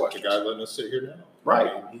 asking us questions. The guy letting us sit here now,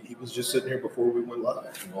 right? He was just sitting here before we went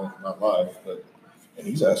live. Well, not live, and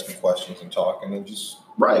he's asking questions and talking and just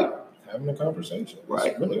having a conversation.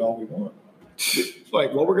 That's really all we want.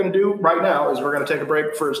 Like, what we're going to do right now is we're going to take a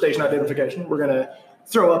break for station identification. We're going to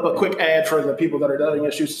throw up a quick ad for the people that are letting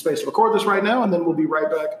us use the space to record this right now, and then we'll be right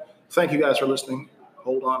back. Thank you guys for listening.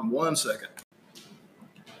 Hold on 1 second.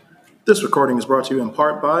 This recording is brought to you in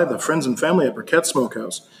part by the friends and family at Briquette's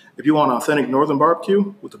Smokehouse. If you want authentic northern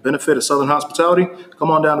barbecue with the benefit of southern hospitality,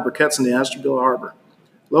 come on down to Briquette's in the Ashtabula Harbor.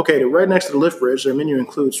 Located right next to the lift bridge, their menu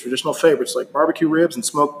includes traditional favorites like barbecue ribs and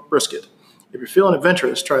smoked brisket. If you're feeling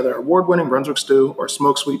adventurous, try their award-winning Brunswick stew or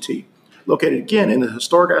smoked sweet tea. Located again in the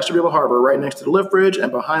historic Ashtabula Harbor, right next to the lift bridge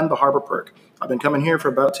and behind the Harbor Perk. I've been coming here for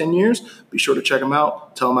about 10 years. Be sure to check them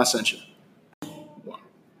out. Tell them I sent you.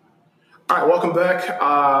 All right, welcome back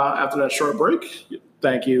after that short break.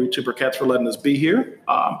 Thank you to Briquette's for letting us be here.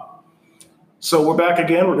 So we're back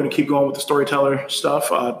again. We're going to keep going with the storyteller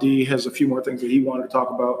stuff. D has a few more things that he wanted to talk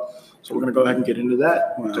about, so we're going to go ahead and get into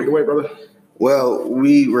that. Take it away, brother. Well,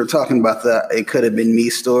 we were talking about the "it could have been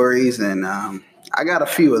me" stories, and I got a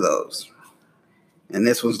few of those. And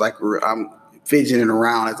this was like, I'm fidgeting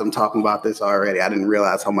around as I'm talking about this already. I didn't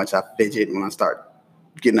realize how much I fidget when I start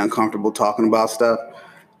getting uncomfortable talking about stuff,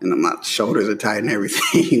 and my shoulders are tight and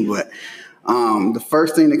everything. But the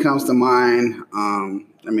first thing that comes to mind,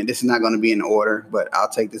 this is not going to be in order, but I'll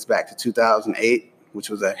take this back to 2008,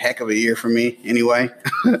 which was a heck of a year for me anyway.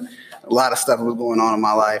 A lot of stuff was going on in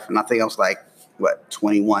my life, and I think I was like,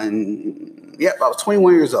 21? Yep, I was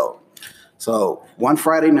 21 years old. So one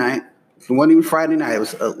Friday night, it wasn't even Friday night, it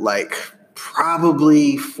was like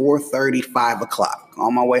probably 4:30, 5 o'clock,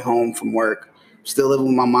 on my way home from work. Still living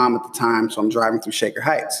with my mom at the time, so I'm driving through Shaker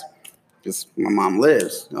Heights, because my mom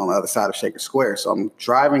lives on the other side of Shaker Square. So I'm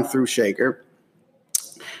driving through Shaker,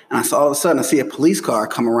 and all of a sudden I see a police car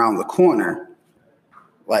come around the corner,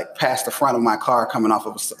 like past the front of my car, coming off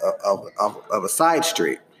of a side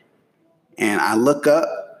street. And I look up,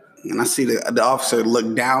 and I see the officer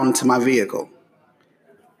look down into my vehicle.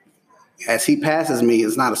 As he passes me,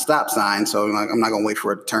 it's not a stop sign, so I'm not going to wait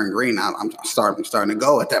for it to turn green. I'm starting to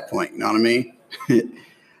go at that point, you know what I mean?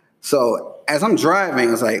 So as I'm driving,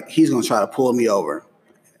 I was like, he's going to try to pull me over.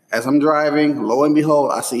 As I'm driving, lo and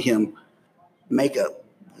behold, I see him make a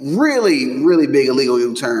really, really big illegal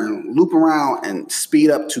U-turn, loop around, and speed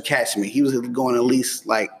up to catch me. He was going at least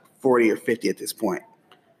like 40 or 50 at this point,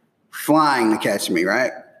 flying to catch me,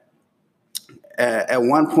 right? At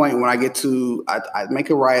one point, when I get to, I make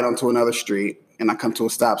a right onto another street, and I come to a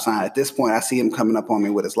stop sign. At this point, I see him coming up on me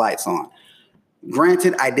with his lights on.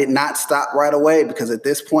 Granted, I did not stop right away because at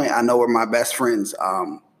this point, I know where my best friend's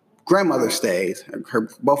grandmother stays,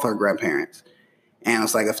 both her grandparents. And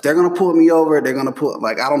it's like, if they're going to pull me over, they're going to pull,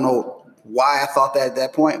 like, I don't know why I thought that at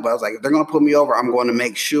that point, but I was like, if they're going to pull me over, I'm going to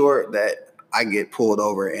make sure that I get pulled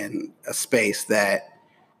over in a space that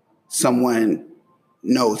someone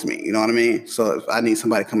knows me, you know what I mean? So if I need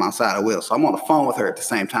somebody to come outside, I will. So I'm on the phone with her at the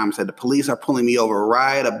same time and said, the police are pulling me over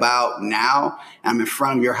right about now. I'm in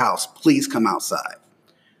front of your house. Please come outside.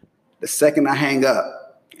 The second I hang up,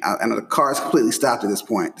 and the car is completely stopped at this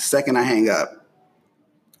point. The second I hang up,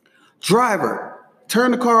 driver, turn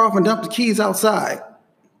the car off and dump the keys outside.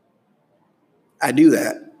 I do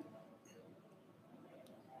that.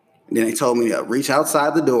 And then they told me to reach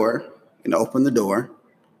outside the door and open the door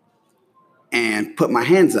and put my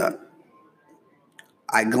hands up.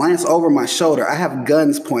 I glance over my shoulder. I have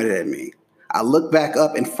guns pointed at me. I look back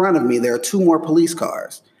up in front of me. There are 2 more police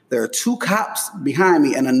cars. There are 2 cops behind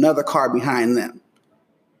me and another car behind them.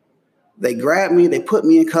 They grab me, they put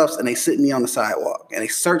me in cuffs, and they sit me on the sidewalk. And they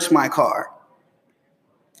search my car.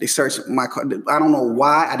 They searched my car. I don't know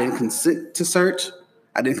why I didn't consent to search.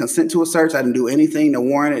 I didn't consent to a search. I didn't do anything to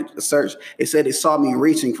warrant a search. They said they saw me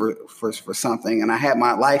reaching for something, and I had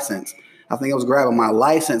my license. I think I was grabbing my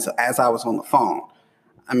license as I was on the phone.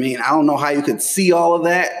 I mean, I don't know how you could see all of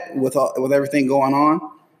that with everything going on.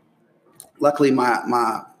 Luckily,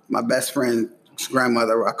 my best friend's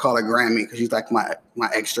grandmother, I call her Grammy because she's like my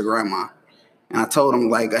extra grandma. And I told them,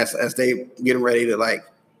 like, as they getting ready to, like,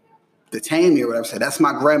 detain me or whatever, I said, that's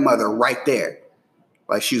my grandmother right there.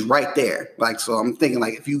 Like, she's right there. Like, so I'm thinking,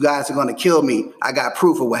 like, if you guys are going to kill me, I got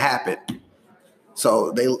proof of what happened.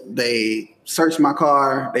 So they searched my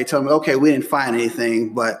car. They told me, okay, we didn't find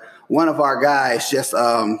anything, but one of our guys just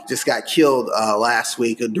got killed last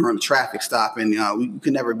week during a traffic stop, and we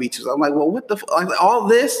could never beat you. So I'm like, well, what the like, all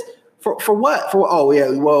this for what? Oh yeah,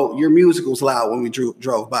 well, your music was loud when we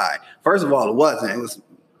drove by. First of all, it wasn't. It was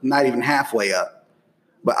not even halfway up.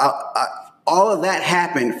 But all of that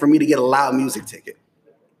happened for me to get a loud music ticket.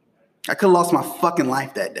 I could have lost my fucking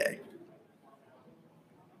life that day.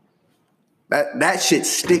 That shit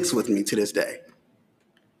sticks with me to this day.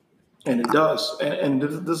 And it does. And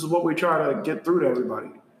this is what we try to get through to everybody.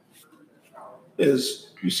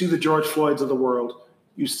 Is you see the George Floyds of the world.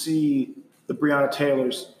 You see the Breonna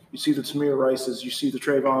Taylors. You see the Tamir Rices. You see the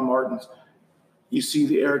Trayvon Martins. You see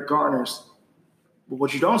the Eric Garners. But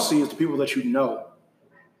what you don't see is the people that you know,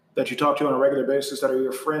 that you talk to on a regular basis, that are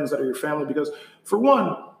your friends, that are your family. Because for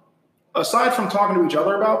one, aside from talking to each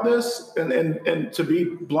other about this, and to be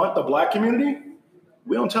blunt, the Black community,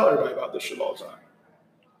 we don't tell everybody about this shit all the time.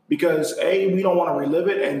 Because A, we don't want to relive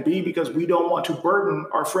it, and B, because we don't want to burden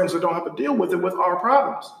our friends that don't have to deal with it with our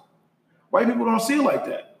problems. White people don't see it like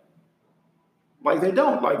that. Like, they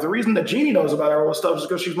don't. Like, the reason that Jeannie knows about all this stuff is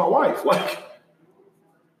because she's my wife. Like,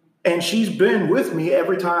 and she's been with me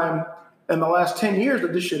every time in the last 10 years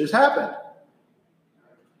that this shit has happened.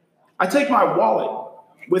 I take my wallet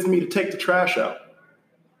with me to take the trash out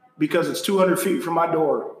because it's 200 feet from my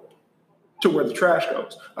door to where the trash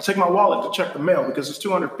goes. I take my wallet to check the mail because it's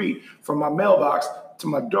 200 feet from my mailbox to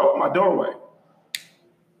my doorway.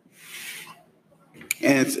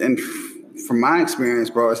 And from my experience,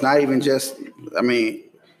 bro, it's not even just, I mean,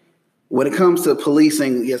 when it comes to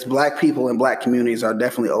policing, yes, Black people and Black communities are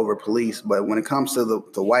definitely over-policed, but when it comes to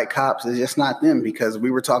the white cops, it's just not them, because we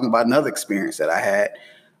were talking about another experience that I had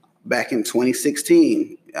back in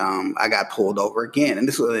 2016. I got pulled over again.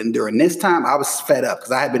 And during this time, I was fed up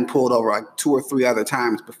because I had been pulled over like 2 or 3 other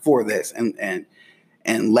times before this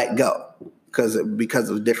and let go because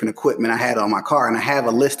of different equipment I had on my car. And I have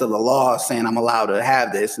a list of the laws saying I'm allowed to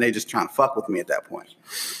have this, and they just trying to fuck with me at that point.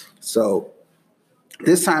 So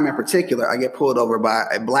this time in particular, I get pulled over by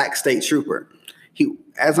a Black state trooper.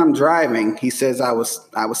 As I'm driving, he says I was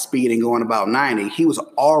speeding going about 90. He was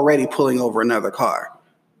already pulling over another car.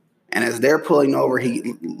 And as they're pulling over,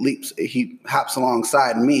 he hops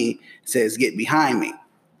alongside me, says, "Get behind me."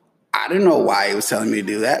 I didn't know why he was telling me to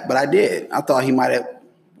do that, but I did. I thought it might have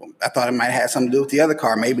had something to do with the other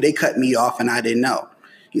car. Maybe they cut me off and I didn't know.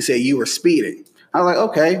 He said, "You were speeding." I was like,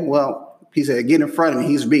 okay, well, he said, "Get in front of me."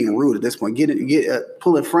 He's being rude at this point.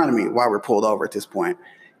 Pull in front of me while we're pulled over at this point.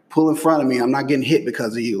 Pull in front of me. I'm not getting hit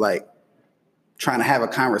because of you. Like, trying to have a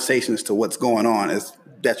conversation as to what's going on is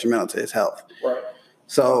detrimental to his health. Right.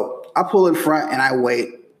 So I pull in front and I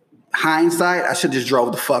wait. Hindsight, I should just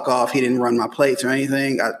drove the fuck off. He didn't run my plates or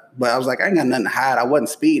anything. But I was like, I ain't got nothing to hide. I wasn't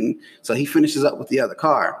speeding. So he finishes up with the other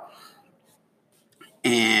car.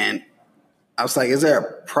 And I was like, is there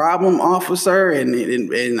a problem, officer?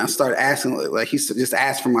 And I started asking, like, he just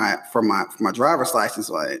asked for my driver's license.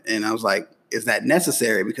 And I was like, is that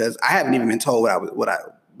necessary? Because I haven't even been told what I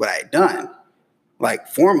had done. Like,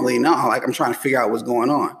 formally, no. Like, I'm trying to figure out what's going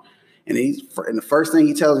on. And the first thing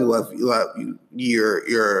he tells me was,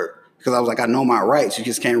 you're because I was like, I know my rights. You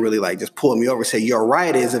just can't really like just pull me over and say your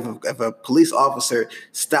right is if a police officer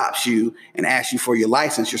stops you and asks you for your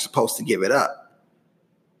license, you're supposed to give it up.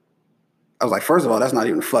 I was like, first of all, that's not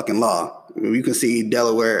even a fucking law. You can see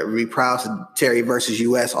Delaware, Prowse, Terry versus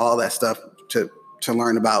U.S., all that stuff to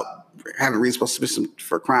learn about having reasonable suspicion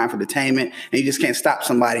for crime for detainment, and you just can't stop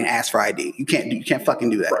somebody and ask for ID. You can't fucking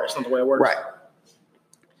do that. Right, it's not the way it works. Right.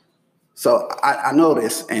 So I know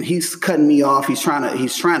this, and he's cutting me off. He's trying to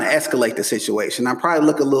escalate the situation. I probably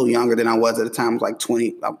look a little younger than I was at the time. I was like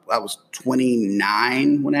 20. I was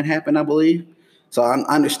 29 when that happened, I believe. So I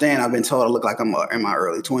understand. I've been told I look like I'm in my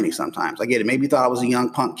early 20s sometimes. I get it. Maybe he thought I was a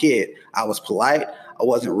young punk kid. I was polite. I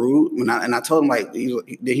wasn't rude. And I told him, like,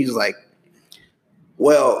 he was like,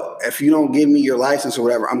 well, if you don't give me your license or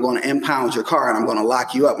whatever, I'm going to impound your car and I'm going to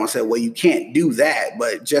lock you up. And I said, well, you can't do that.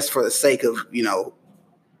 But just for the sake of,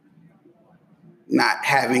 not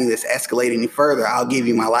having this escalate any further, I'll give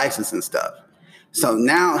you my license and stuff. So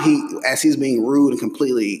now as he's being rude and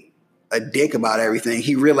completely a dick about everything,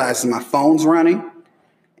 he realizes my phone's running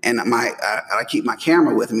and I keep my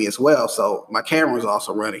camera with me as well. So my camera is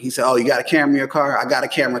also running. He said, oh, you got a camera in your car? I got a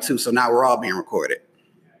camera too. So now we're all being recorded.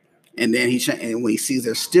 And then and when he sees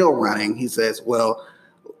they're still running, he says, well,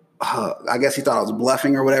 I guess he thought I was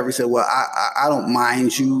bluffing or whatever. He said, well, I don't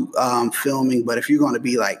mind you filming, but if you're going to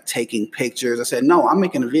be like taking pictures, I said, no, I'm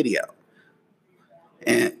making a video.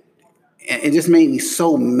 And it just made me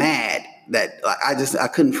so mad that I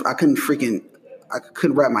couldn't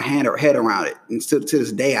wrap my head around it. And to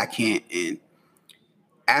this day, I can't. And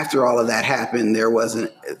after all of that happened, there was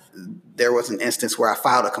an instance where I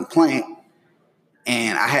filed a complaint.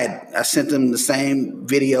 And I sent them the same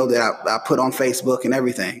video that I put on Facebook and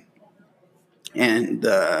everything. And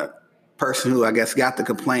the person who I guess got the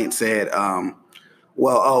complaint said,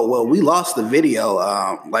 well, we lost the video.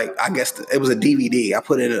 I guess it was a DVD. I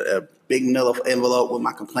put in a big manila envelope with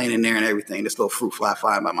my complaint in there and everything. This little fruit fly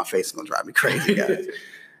flying by my face is going to drive me crazy, guys.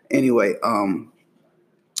 Anyway,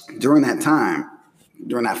 during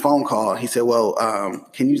that phone call, he said, well,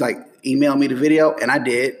 can you like email me the video? And I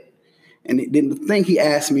did. And then the thing he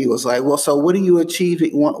asked me was like, well, so what do you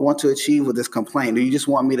want to achieve with this complaint? Do you just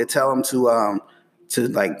want me to tell him to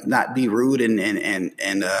like not be rude and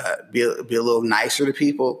be a little nicer to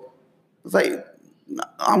people? It's like,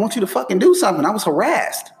 I want you to fucking do something. I was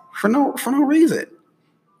harassed for no reason.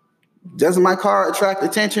 Doesn't my car attract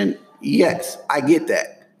attention? Yes, I get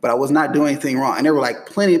that. But I was not doing anything wrong. And there were like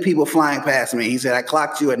plenty of people flying past me. He said, I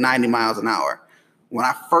clocked you at 90 miles an hour. When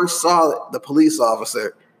I first saw the police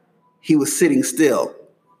officer, he was sitting still.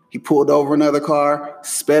 He pulled over another car,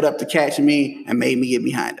 sped up to catch me, and made me get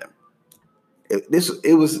behind him. It was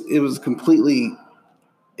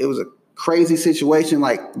a crazy situation.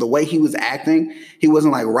 Like the way he was acting, he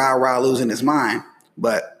wasn't like rah losing his mind,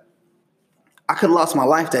 but I could have lost my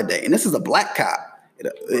life that day. And this is a black cop.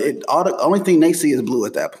 The only thing they see is blue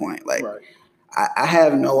at that point. Like right. I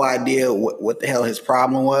have no idea what the hell his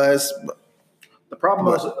problem was. The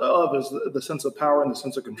problem is the sense of power and the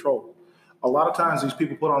sense of control. A lot of times these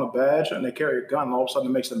people put on a badge and they carry a gun and all of a sudden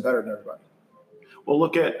it makes them better than everybody. Well,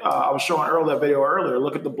 look at, I was showing that video earlier.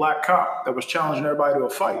 Look at the black cop that was challenging everybody to a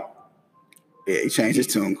fight. Yeah, he changed his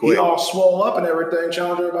tune quick. He all swole up and everything,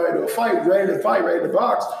 challenged everybody to a fight, ready to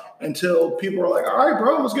box, until people were like, all right,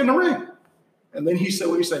 bro, let's get in the ring. And then he said,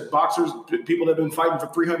 what he said, boxers, people that have been fighting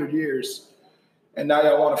for 300 years, and now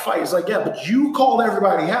y'all want to fight. It's like, yeah, but you called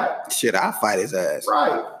everybody out. Shit, I'll fight his ass.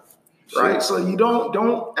 Right. Right. So you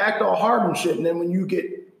don't act all hard and shit. And then when you get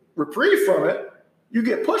reprieve from it, you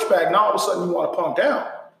get pushback. And all of a sudden you want to punk down.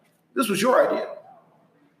 This was your idea.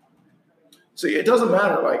 See, it doesn't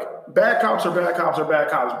matter. Like bad cops are bad cops are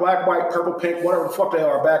bad cops. Black, white, purple, pink, whatever the fuck they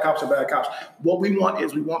are, bad cops are bad cops. What we want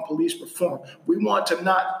police reform. We want to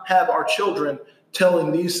not have our children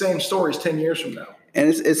telling these same stories 10 years from now. And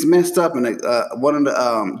it's messed up. And one of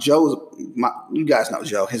the you guys know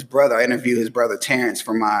Joe, his brother. I interviewed his brother Terrence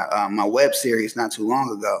for my web series not too long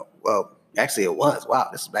ago. Well, actually, it was. Wow,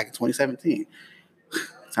 this is back in 2017.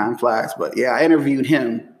 Time flies, but yeah, I interviewed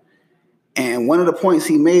him, And one of the points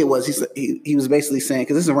he made was he was basically saying,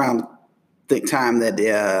 because this is around the time that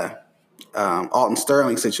the Alton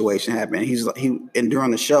Sterling situation happened. And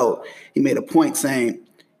during the show, he made a point saying,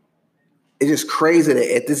 it's just crazy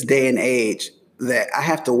that at this day and age that I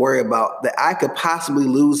have to worry about that I could possibly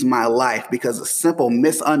lose my life because of simple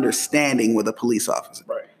misunderstanding with a police officer.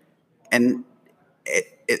 Right. And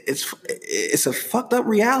it's a fucked up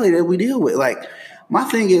reality that we deal with. Like, my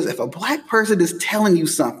thing is, if a black person is telling you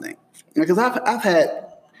something, because I've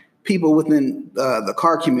had people within the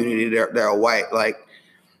car community that are white, like,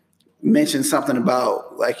 mention something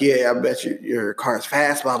about, like, yeah, I bet your car's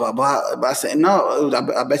fast, blah, blah, blah. But I said, no,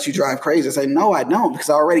 I bet you drive crazy. I say, no, I don't, because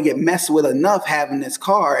I already get messed with enough having this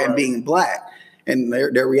car and being black. And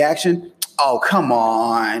their reaction, oh, come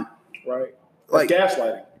on. Right. Like,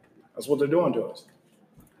 gaslighting. That's what they're doing to us.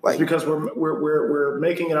 Like, it's because we're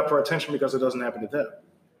making it up for attention because it doesn't happen to them.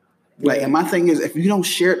 Like, and my thing is, if you don't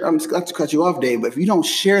share, I'm just going to cut you off, Dave, but if you don't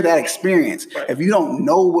share that experience, if you don't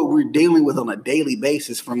know what we're dealing with on a daily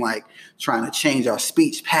basis, from like trying to change our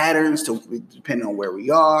speech patterns to depending on where we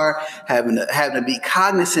are, having to be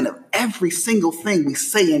cognizant of every single thing we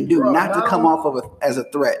say and do, not to come off of as a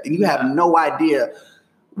threat, and you have no idea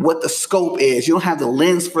what the scope is. You don't have the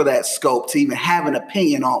lens for that scope to even have an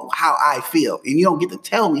opinion on how I feel, and you don't get to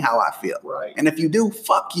tell me how I feel. Right. And if you do,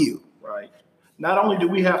 fuck you. Right. Not only do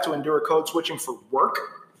we have to endure code switching for work,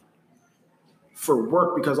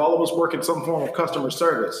 because all of us work in some form of customer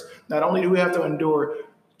service. Not only do we have to endure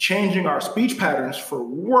changing our speech patterns for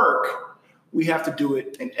work, we have to do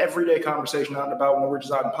it in everyday conversation out and about when we're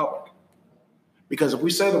just out in public. Because if we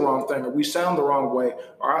say the wrong thing or we sound the wrong way,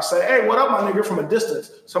 or I say, hey, what up, my nigga, from a distance,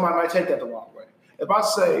 somebody might take that the wrong way. If I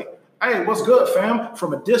say, hey, what's good, fam,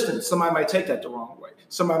 from a distance, somebody might take that the wrong way.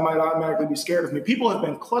 Somebody might automatically be scared of me. People have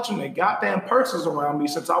been clutching their goddamn purses around me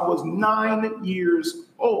since I was 9 years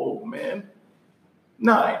old, man.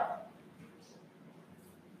 9.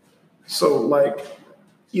 So, like,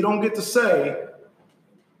 you don't get to say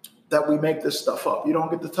that we make this stuff up. You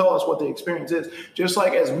don't get to tell us what the experience is. Just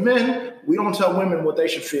like as men, we don't tell women what they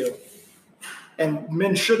should feel. And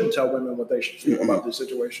men shouldn't tell women what they should feel about these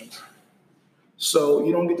situations. So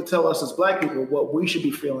you don't get to tell us as black people what we should be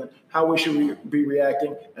feeling, how we should be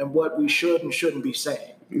reacting, and what we should and shouldn't be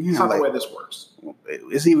saying. It's not the way this works.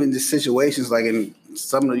 It's even just situations like in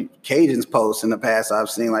some of the Cajuns posts in the past I've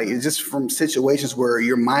seen, like, it's just from situations where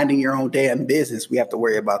you're minding your own damn business. We have to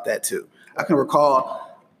worry about that too. I can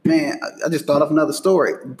recall, man, I just thought of another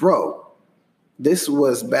story. Bro, this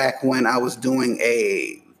was back when I was doing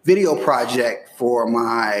a video project for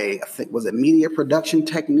my, I think, was it media production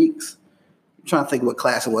techniques? I'm trying to think what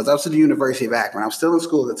class it was. I was at the University of Akron. I was still in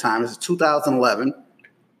school at the time. This is 2011.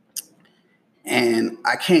 And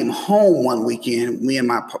I came home one weekend, me and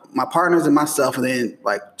my partners and myself, and then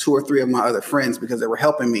like 2 or 3 of my other friends, because they were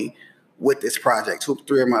helping me with this project. 2 or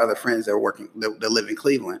 3 of my other friends that were working, that live in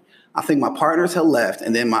Cleveland. I think my partners had left,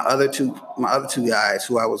 and then my other two guys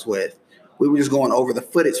who I was with, we were just going over the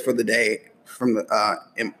footage for the day from the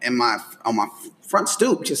on my front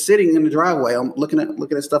stoop, just sitting in the driveway. I'm looking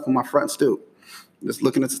at stuff on my front stoop. Just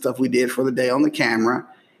looking at the stuff we did for the day on the camera,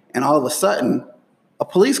 and all of a sudden, a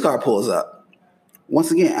police car pulls up.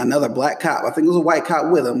 Once again, another black cop. I think it was a white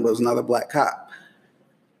cop with him, but it was another black cop.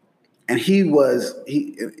 And he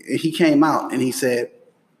came out and he said,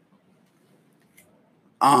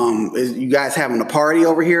 is you guys having a party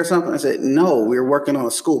over here or something? I said, no, we're working on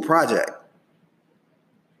a school project.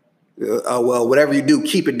 Well, whatever you do,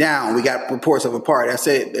 keep it down. We got reports of a party. I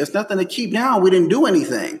said, there's nothing to keep down. We didn't do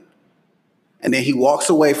anything. And then he walks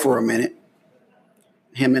away for a minute,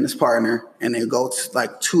 him and his partner, and they go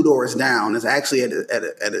like 2 doors down. It's actually at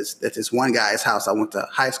this one guy's house I went to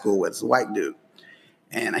high school with, this white dude.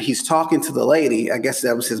 And he's talking to the lady. I guess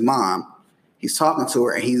that was his mom. He's talking to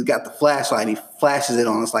her, and he's got the flashlight. He flashes it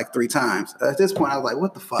on us like 3 times. At this point, I was like,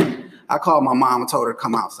 what the fuck? I called my mom and told her to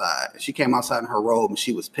come outside. She came outside in her robe, and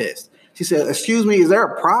she was pissed. She said, excuse me, is there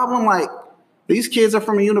a problem? Like, these kids are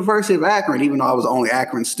from the University of Akron, even though I was the only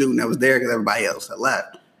Akron student that was there because everybody else had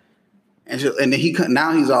left. And then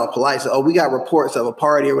now he's all polite. So, we got reports of a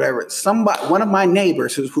party or whatever. One of my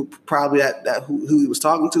neighbors, who probably who he was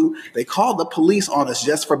talking to, they called the police on us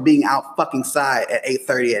just for being out fucking side at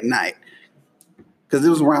 8:30 at night. Because it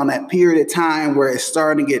was around that period of time where it's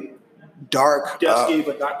starting to get dark. Dusky,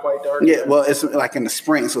 but not quite dark. Yeah, well, it's like in the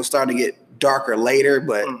spring, so it's starting to get darker later,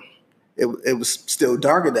 but it was still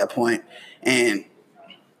dark at that point. And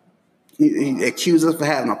he accused us of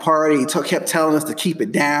having a party. He kept telling us to keep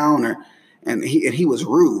it down, and he was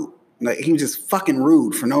rude. Like, he was just fucking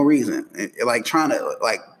rude for no reason, and, like, trying to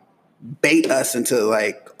like bait us into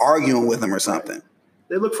like arguing with him or something.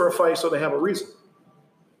 They look for a fight so they have a reason.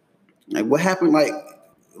 Like what happened? Like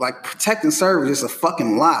protect and serve is just a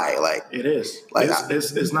fucking lie. Like it is. Like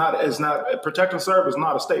it's not protect and serve is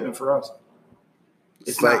not a statement for us.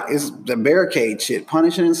 It's like it's the barricade shit.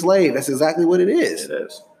 Punish and enslave. That's exactly what it is. It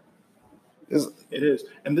is. It is.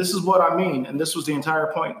 And this is what I mean. And this was the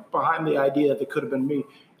entire point behind the idea that could have been me.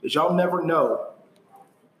 Is y'all never know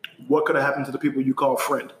what could have happened to the people you call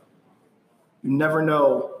friend. You never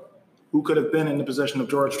know who could have been in the position of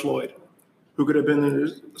George Floyd, who could have been in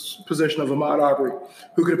the position of Ahmaud Arbery,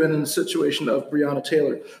 who could have been in the situation of Breonna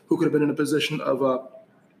Taylor, who could have been in the position of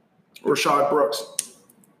Rashad Brooks.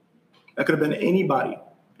 That could have been anybody.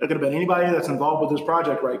 That could have been anybody that's involved with this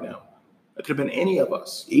project right now. It could have been any of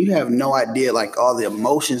us. You have no idea, like, all the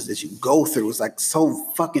emotions that you go through. It's like so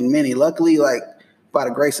fucking many. Luckily, like, by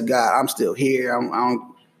the grace of God, I'm still here. I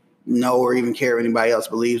don't know or even care if anybody else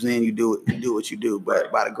believes in you. Do what you do.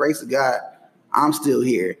 But by the grace of God, I'm still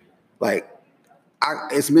here. Like,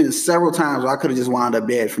 it's been several times where I could have just wound up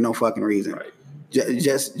dead for no fucking reason. Right.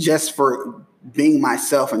 Just for being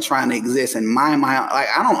myself and trying to exist and mind my own. Like,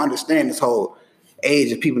 I don't understand this whole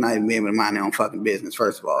age of people not even being able to mind their own fucking business,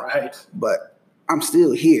 first of all. Right. But I'm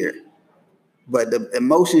still here. But the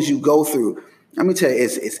emotions you go through, let me tell you,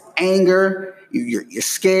 it's anger. You're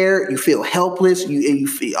scared. You feel helpless. You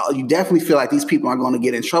definitely feel like these people are going to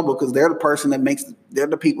get in trouble because they're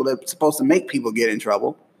the people that's supposed to make people get in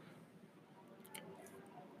trouble.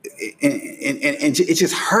 And it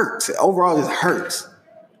just hurts. Overall, it just hurts.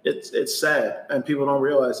 It's sad, and people don't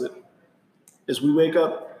realize it. Is we wake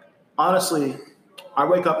up, honestly, I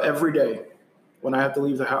wake up every day when I have to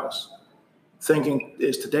leave the house thinking,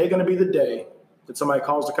 is today going to be the day that somebody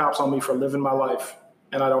calls the cops on me for living my life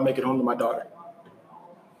and I don't make it home to my daughter?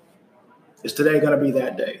 Is today going to be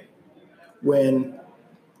that day when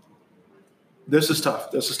this is tough?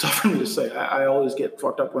 This is tough for me to say. I always get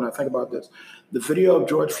fucked up when I think about this. The video of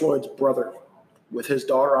George Floyd's brother with his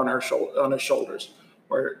daughter on his shoulders,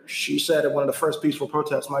 where she said at one of the first peaceful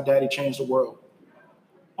protests, "My daddy changed the world."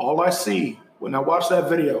 All I see when I watch that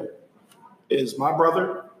video is my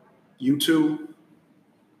brother, you two,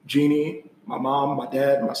 Jeannie, my mom, my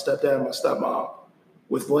dad, my stepdad, my stepmom,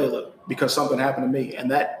 with Layla because something happened to me. And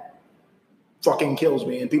that fucking kills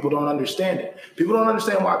me. And people don't understand it. People don't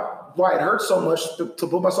understand why it hurts so much to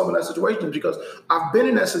put myself in that situation, because I've been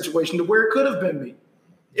in that situation to where it could have been me.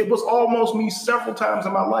 It was almost me several times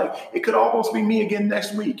in my life. It could almost be me again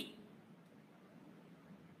next week.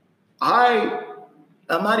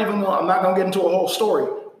 I'm not going to get into a whole story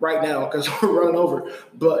right now because we're running over.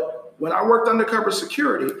 But when I worked undercover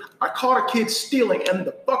security, I caught a kid stealing, and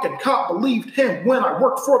the fucking cop believed him when I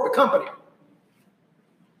worked for the company.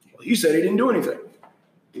 Well, he said he didn't do anything.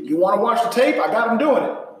 You want to watch the tape? I got him doing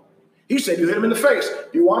it. He said you hit him in the face.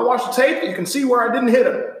 Do you want to watch the tape? You can see where I didn't hit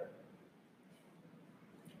him.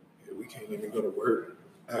 Yeah, we can't even go to work.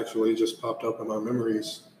 Actually, it just popped up in my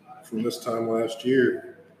memories from this time last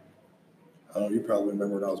year. You probably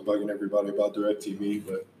remember when I was bugging everybody about DirecTV,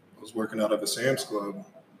 but I was working out of a Sam's Club.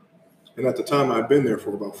 And at the time, I'd been there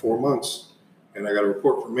for about 4 months. And I got a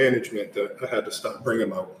report from management that I had to stop bringing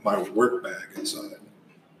my work bag inside,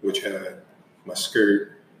 which had my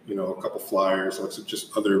skirt, a couple flyers, like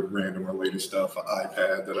just other random related stuff, an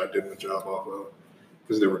iPad that I did my job off of,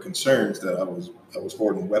 because there were concerns that I was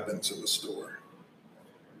hoarding weapons in the store.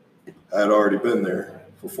 I had already been there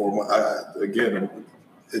for 4 months.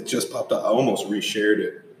 It just popped up. I almost reshared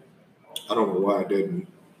it. I don't know why I didn't,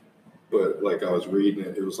 but like I was reading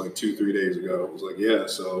it. It was like 2-3 days ago. It was like, yeah,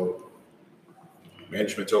 so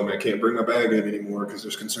management told me I can't bring my bag in anymore because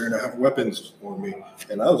there's concern I have weapons on me.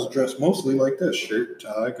 And I was dressed mostly like this, shirt,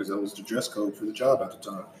 tie, because that was the dress code for the job at the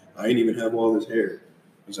time. I didn't even have all this hair. It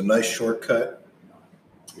was a nice short cut.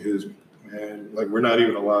 We're not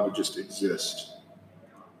even allowed to just exist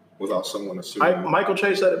without someone assuming. Michael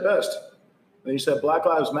Che said it best. And he said, Black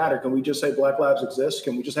Lives Matter. Can we just say Black Lives exist?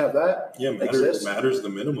 Can we just have that? Yeah, matters the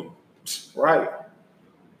minimum. Right.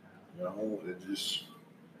 It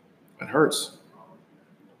hurts.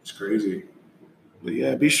 It's crazy. But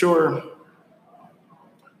yeah, be sure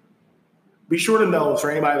to know,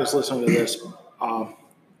 for anybody that's listening to this,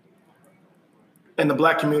 in the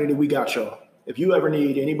Black community, we got y'all. If you ever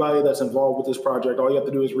need anybody that's involved with this project, all you have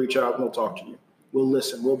to do is reach out and we'll talk to you. We'll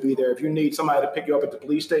listen. We'll be there. If you need somebody to pick you up at the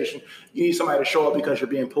police station, you need somebody to show up because you're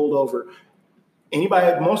being pulled over.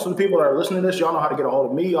 Most of the people that are listening to this, y'all know how to get a hold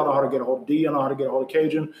of me. Y'all know how to get a hold of D. Y'all know how to get a hold of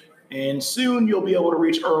Cajun. And soon you'll be able to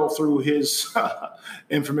reach Earl through his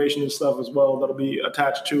information and stuff as well. That'll be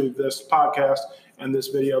attached to this podcast and this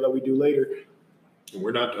video that we do later. And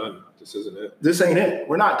we're not done. This isn't it. This ain't it.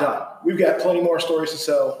 We're not done. We've got plenty more stories to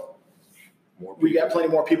sell. We got plenty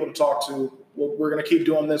more people to talk to. We're going to keep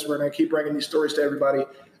doing this. We're going to keep bringing these stories to everybody.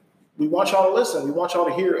 We want y'all to listen. We want y'all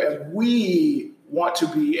to hear, and we want to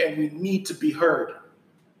be, and we need to be heard.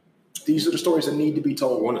 These are the stories that need to be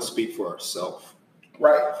told. We want to speak for ourselves,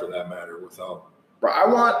 right? For that matter, without. Right.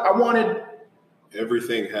 I wanted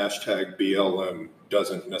everything hashtag BLM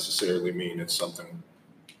doesn't necessarily mean it's something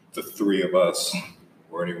the three of us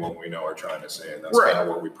or anyone we know are trying to say, and that's kind of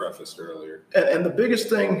what we prefaced earlier. And the biggest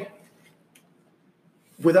thing,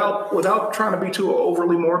 without trying to be too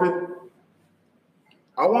overly morbid,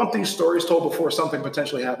 I want these stories told before something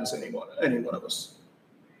potentially happens to any one of us.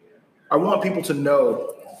 I want people to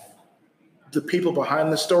know the people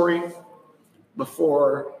behind the story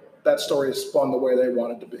before that story is spun the way they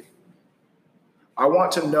want it to be. I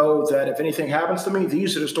want to know that if anything happens to me,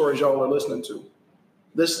 these are the stories y'all are listening to.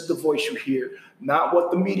 This is the voice you hear, not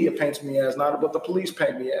what the media paints me as, not what the police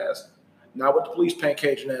paint me as, not what the police paint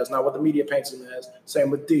Cajun as, not what the media paints him as.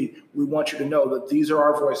 Same with D. We want you to know that these are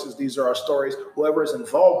our voices, these are our stories. Whoever is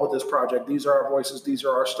involved with this project, these are our voices, these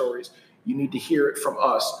are our stories. You need to hear it from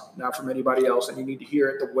us, not from anybody else, and you need to hear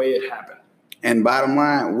it the way it happened. And bottom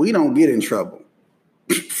line, we don't get in trouble.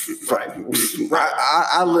 Right.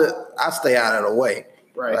 I stay out of the way.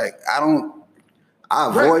 Right. Like I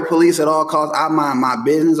avoid police at all costs. I mind my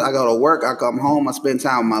business. I go to work. I come home. I spend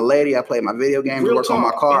time with my lady. I play my video games. I work on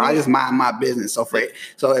my car. I just mind my business. So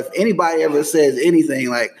if anybody ever says anything,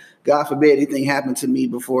 like God forbid anything happened to me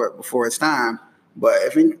before it's time, but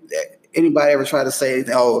if anybody ever try to say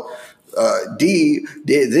anything, D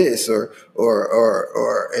did this or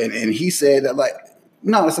and he said that, like,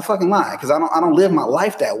 no, it's a fucking lie, because I don't live my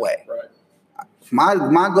life that way. Right.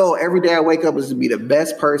 My goal every day I wake up is to be the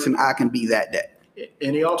best person I can be that day.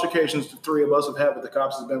 Any altercations the three of us have had with the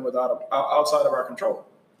cops has been outside of our control,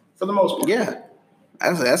 for the most part. Yeah,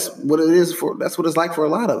 that's what it is for. That's what it's like for a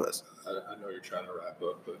lot of us. I know you're trying to wrap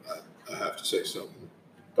up, but I have to say something.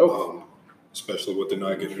 Especially with the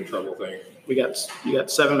not getting in trouble thing. You got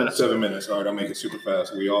 7 minutes. 7 minutes. All right, I'll make it super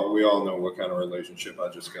fast. We all know what kind of relationship I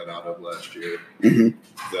just got out of last year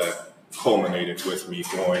that culminated with me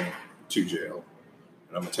going to jail.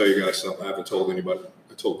 And I'm gonna tell you guys something I haven't told anybody.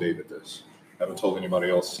 I told David this. I haven't told anybody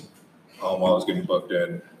else while I was getting booked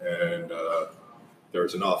in. And there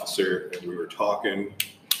was an officer, and we were talking.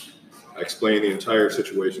 I explained the entire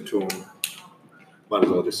situation to him. Might as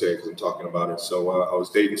well just say it because I'm talking about it. So I was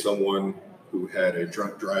dating someone who had a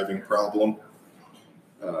drunk driving problem.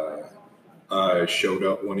 I showed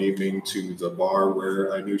up one evening to the bar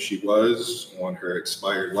where I knew she was on her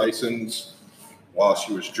expired license while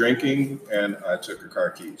she was drinking, and I took her car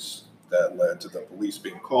keys. That led to the police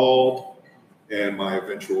being called and my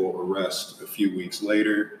eventual arrest a few weeks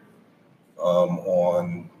later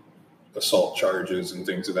on assault charges and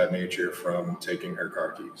things of that nature from taking her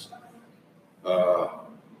car keys.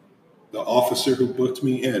 The officer who booked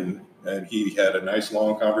me in, and he had a nice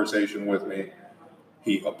long conversation with me.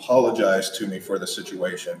 He apologized to me for the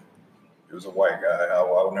situation. He was a white guy. I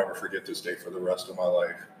will never forget this day for the rest of my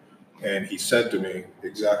life. And he said to me,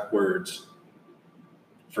 exact words,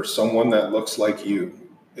 "For someone that looks like you,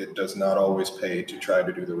 it does not always pay to try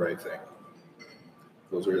to do the right thing."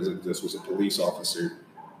 This was a police officer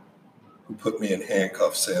who put me in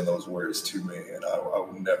handcuffs saying those words to me, and I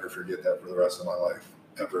will never forget that for the rest of my life,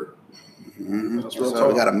 ever. Mm-hmm. That's real talk.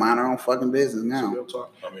 We got to mind our own fucking business now. Real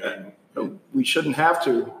talk. I mean, we shouldn't have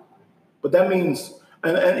to, but that means,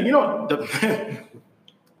 and you know,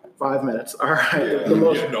 5 minutes. All right. Yeah,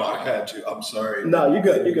 no, I had to. I'm sorry. No, you're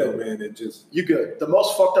good. You're good. Man, you're good. The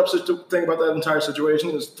most fucked up thing about that entire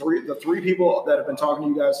situation is the three people that have been talking to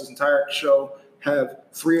you guys this entire show have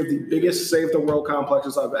three of the biggest save the world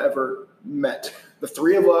complexes I've ever met. The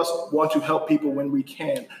three of us want to help people when we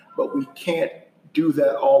can, but we can't do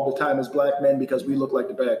that all the time as black men because we look like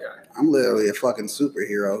the bad guy. I'm literally a fucking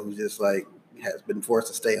superhero who just like has been forced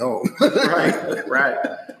to stay home. Right.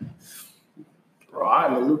 Bro,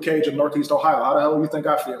 I'm the Luke Cage of Northeast Ohio. How the hell do you think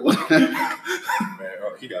I feel? Man,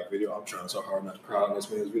 he got video. I'm trying so hard not to cry on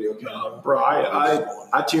this man's video camera. Bro,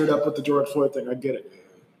 I teared up with the George Floyd thing. I get it.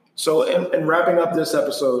 So in wrapping up this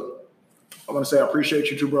episode, I want to say I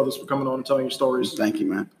appreciate you two brothers for coming on and telling your stories. Thank you,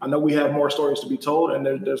 man. I know we have more stories to be told, and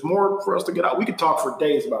there's more for us to get out. We could talk for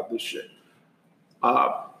days about this shit.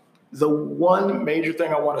 The one major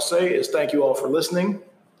thing I want to say is thank you all for listening.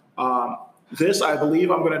 I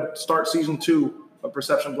believe I'm going to start season 2 of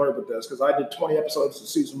Perception Blurred with this because I did 20 episodes of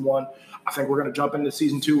season 1. I think we're going to jump into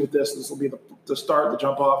season 2 with this. This will be the start, the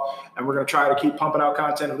jump off, and we're going to try to keep pumping out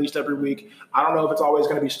content at least every week. I don't know if it's always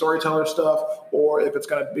going to be storyteller stuff or if it's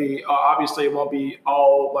going to be, obviously it won't be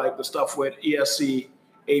all like the stuff with ESC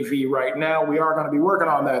AV right now. We are going to be working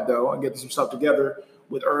on that, though, and getting some stuff together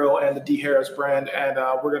with Earl and the Thedeeharrisbrand. And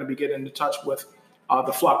we're going to be getting into touch with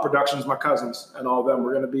the Flock Productions, my cousins, and all of them.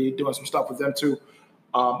 We're going to be doing some stuff with them, too.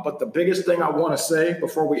 But the biggest thing I want to say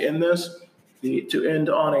before we end this, to end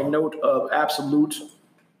on a note of absolute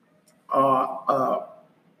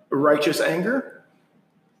righteous anger,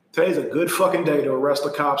 today's a good fucking day to arrest the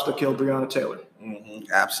cops that killed Breonna Taylor.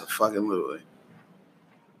 Mm-hmm. Absolutely.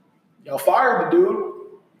 Y'all fired the dude.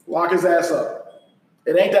 Lock his ass up.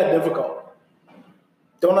 It ain't that difficult.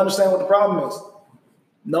 Don't understand what the problem is.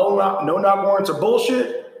 No knock warrants are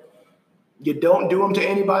bullshit. You don't do them to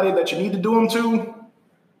anybody that you need to do them to.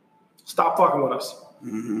 Stop fucking with us.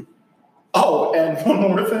 Mm-hmm. Oh, and one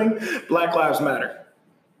more thing. Black Lives Matter.